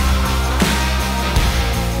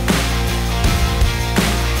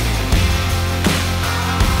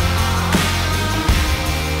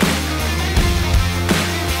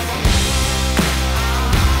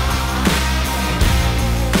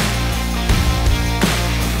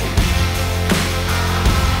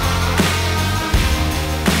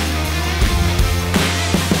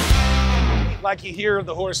 Like you hear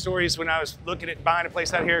the horror stories when I was looking at buying a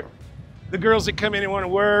place out here. The girls that come in and want to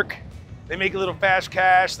work, they make a little fast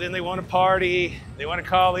cash, then they want to party, they want to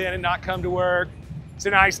call in and not come to work. It's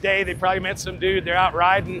a nice day, they probably met some dude, they're out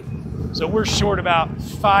riding. So we're short about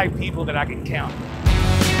 5 people that I can count.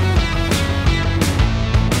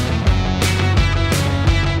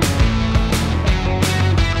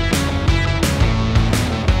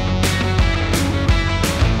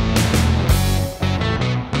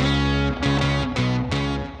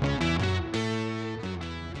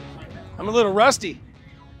 I'm a little rusty.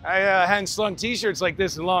 I hadn't slung t-shirts like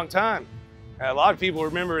this in a long time. A lot of people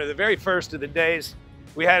remember the very first of the days,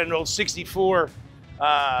 we had an old 64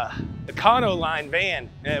 Econo-line van.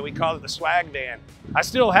 We called it the swag van. I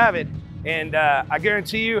still have it, and I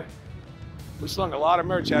guarantee you, we slung a lot of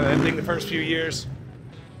merch out of that thing the first few years,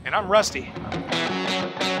 and I'm rusty.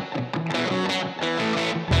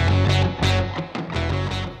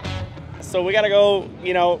 So we gotta go,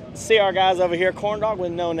 you know, see our guys over here. Corn dog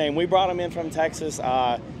with no name. We brought them in from Texas.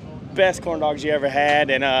 Best corn dogs you ever had,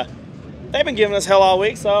 and they've been giving us hell all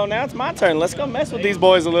week, so now it's my turn. Let's go mess with these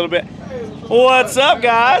boys a little bit. What's up,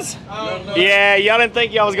 guys? Yeah, y'all didn't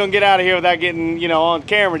think y'all was gonna get out of here without getting, you know, on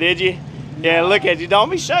camera, did you? Yeah, look at you. Don't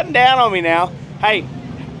be shutting down on me now. Hey,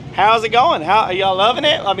 how's it going? How are y'all loving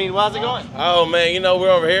it? I mean, how's it going? Oh man, you know, we're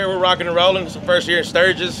over here. We're rocking and rolling. It's the first year in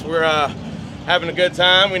Sturgis. We're having a good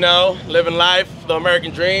time, you know, living life, the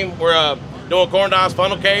American dream. We're doing corn dogs,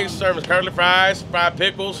 funnel cakes, serving curly fries, fried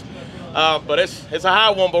pickles. But it's a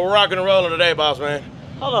hot one, but we're rocking and rolling today, boss man.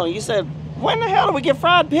 Hold on, you said, when the hell do we get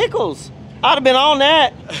fried pickles? I'd have been on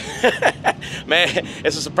that. Man,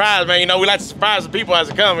 it's a surprise, man. You know, we like to surprise the people as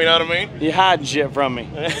they come, you know what I mean? You're hiding shit from me.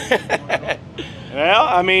 Well,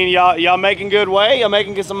 I mean, y'all making good way? Y'all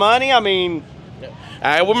making some money? I mean... All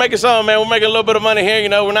right, we're making something, man. We're making a little bit of money here. You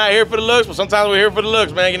know, we're not here for the looks, but sometimes we're here for the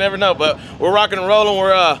looks, man. You never know. But we're rocking and rolling.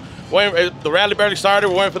 We're waiting. The rally barely started.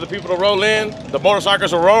 We're waiting for the people to roll in. The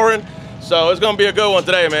motorcycles are roaring. So it's going to be a good one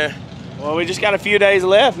today, man. Well, we just got a few days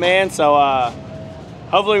left, man. So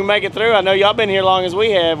hopefully we make it through. I know y'all been here long as we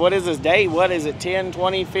have. What is this date? What is it, 10,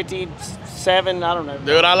 20, 57? I don't know.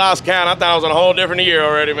 Dude, I lost count. I thought I was in a whole different year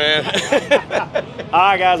already, man. All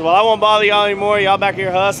right, guys. Well, I won't bother y'all anymore. Y'all back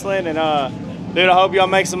here hustling. And, dude, I hope y'all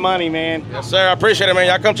make some money, man. Yes, sir. I appreciate it, man.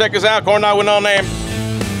 Y'all come check us out. Corn Dog with No Name.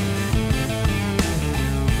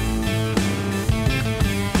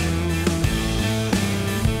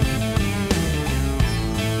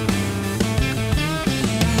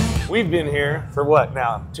 We've been here for what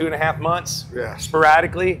now? 2.5 months? Yeah.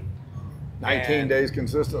 Sporadically. 19 days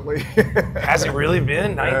consistently. Has it really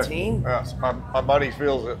been 19? Yes. My body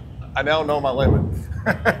feels it. I now know my limit.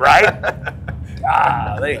 Right?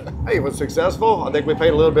 Hey, it was successful. I think we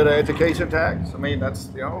paid a little bit of education tax. I mean, that's,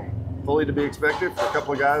 you know, fully to be expected for a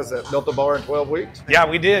couple of guys that built the bar in 12 weeks. Yeah,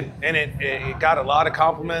 we did. And it got a lot of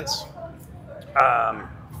compliments. I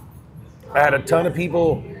had a ton of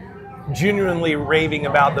people genuinely raving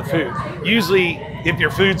about the food. Usually, if your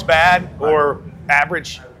food's bad or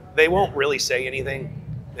average, they won't really say anything.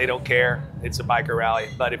 They don't care. It's a biker rally.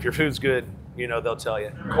 But if your food's good, you know, they'll tell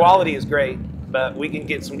you. Quality is great, but we can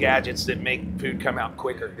get some gadgets that make food come out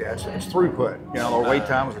quicker. Yeah, it's throughput. You know, our wait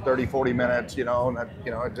times are 30, 40 minutes, you know, and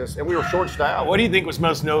and we were short-staffed. What do you think was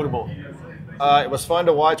most notable? It was fun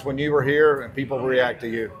to watch when you were here and people react to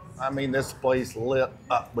you. I mean, this place lit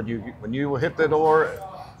up when you hit the door.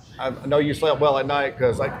 I know you slept well at night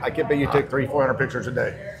because I can bet you took 300-400 pictures a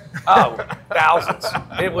day. Oh, thousands.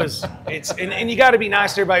 And you got to be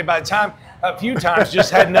nice to everybody. By the time, a few times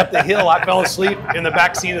just heading up the hill, I fell asleep in the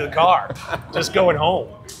back seat of the car, just going home.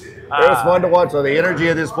 It was fun to watch. So the energy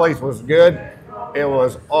of this place was good. It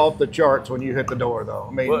was off the charts when you hit the door, though.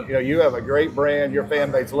 I mean, you know, you have a great brand. Your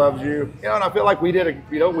fan base loves you. You know, and I feel like we didn't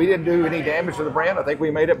do any damage to the brand. I think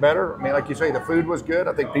we made it better. I mean, like you say, the food was good.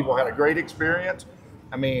 I think people had a great experience.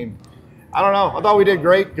 I mean, I don't know. I thought we did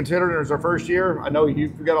great considering it was our first year. I know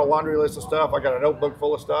you've got a laundry list of stuff. I got a notebook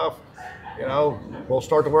full of stuff. You know, we'll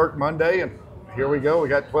start to work Monday, and here we go. We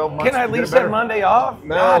got 12 months. Can I at least have Monday off?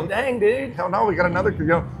 No. God dang, dude. Hell no, we got another. You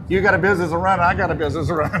know, you got a business to run. I got a business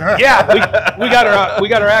to run. Yeah, we got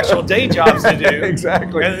our actual day jobs to do.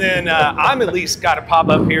 Exactly. And then I'm at least got to pop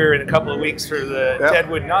up here in a couple of weeks for the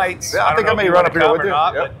Deadwood Nights. Yeah, I think I may run up here with you.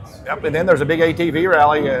 Yep. And then there's a big ATV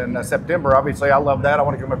rally in September. Obviously, I love that. I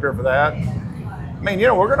want to come up here for that. I mean, you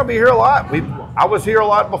know, we're going to be here a lot. I was here a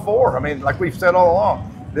lot before. I mean, like we've said all along,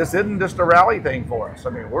 this isn't just a rally thing for us.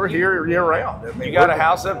 I mean, we're here year round. I mean, you got a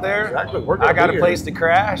house up there? Exactly. I got a place to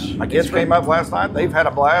crash. My kids came up last night. They've had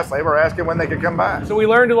a blast. They were asking when they could come back. So we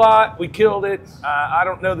learned a lot. We killed it. I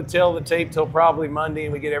don't know the tail of the tape till probably Monday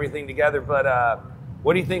and we get everything together. But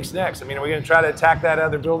what do you think's next? I mean, are we going to try to attack that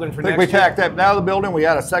other building for next year? I think we attacked that now the building. We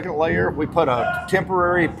had a second layer. We put a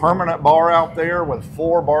temporary permanent bar out there with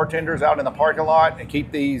 4 bartenders out in the parking lot and keep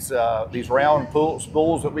these round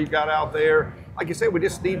spools that we've got out there. Like you said, we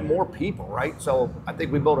just need more people, right? So I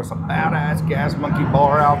think we built us a badass gas monkey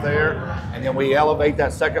bar out there, and then we elevate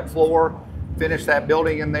that second floor, finish that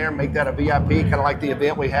building in there, make that a VIP, kind of like the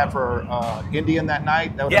event we had for Indian that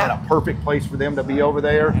night. That would have been a perfect place for them to be over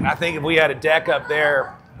there. And I think if we had a deck up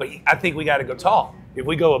there, but I think we got to go tall. If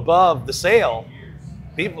we go above the sail,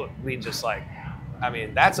 people would be just like, I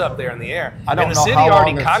mean, that's up there in the air. I don't and the know city how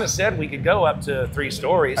already long kind of said we could go up to 3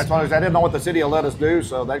 stories. That's why I didn't know what the city will let us do,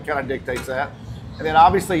 so that kind of dictates that. And then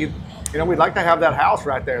obviously, you know, we'd like to have that house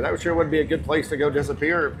right there. That sure would be a good place to go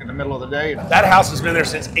disappear in the middle of the day. That house has been there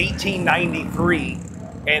since 1893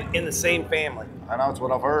 and in the same family. I know, it's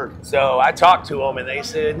what I've heard. So I talked to them and they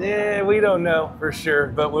said, we don't know for sure,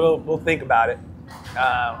 but we'll think about it.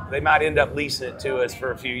 They might end up leasing it to us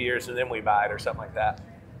for a few years and then we buy it or something like that.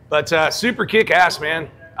 But super kick-ass, man.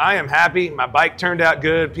 I am happy. My bike turned out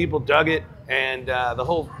good. People dug it, and the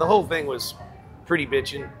whole thing was pretty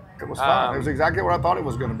bitchin'. It was fun. It was exactly what I thought it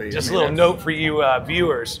was going to be. Just a little note for you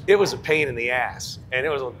viewers. It was a pain in the ass, and it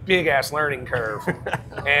was a big-ass learning curve.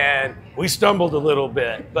 And we stumbled a little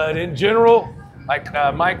bit. But in general, like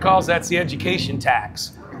Mike calls, that's the education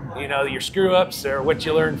tax. You know, your screw-ups are what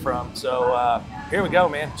you learn from. So here we go,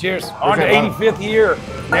 man. Cheers. On to 85th year.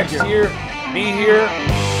 Next year, be here.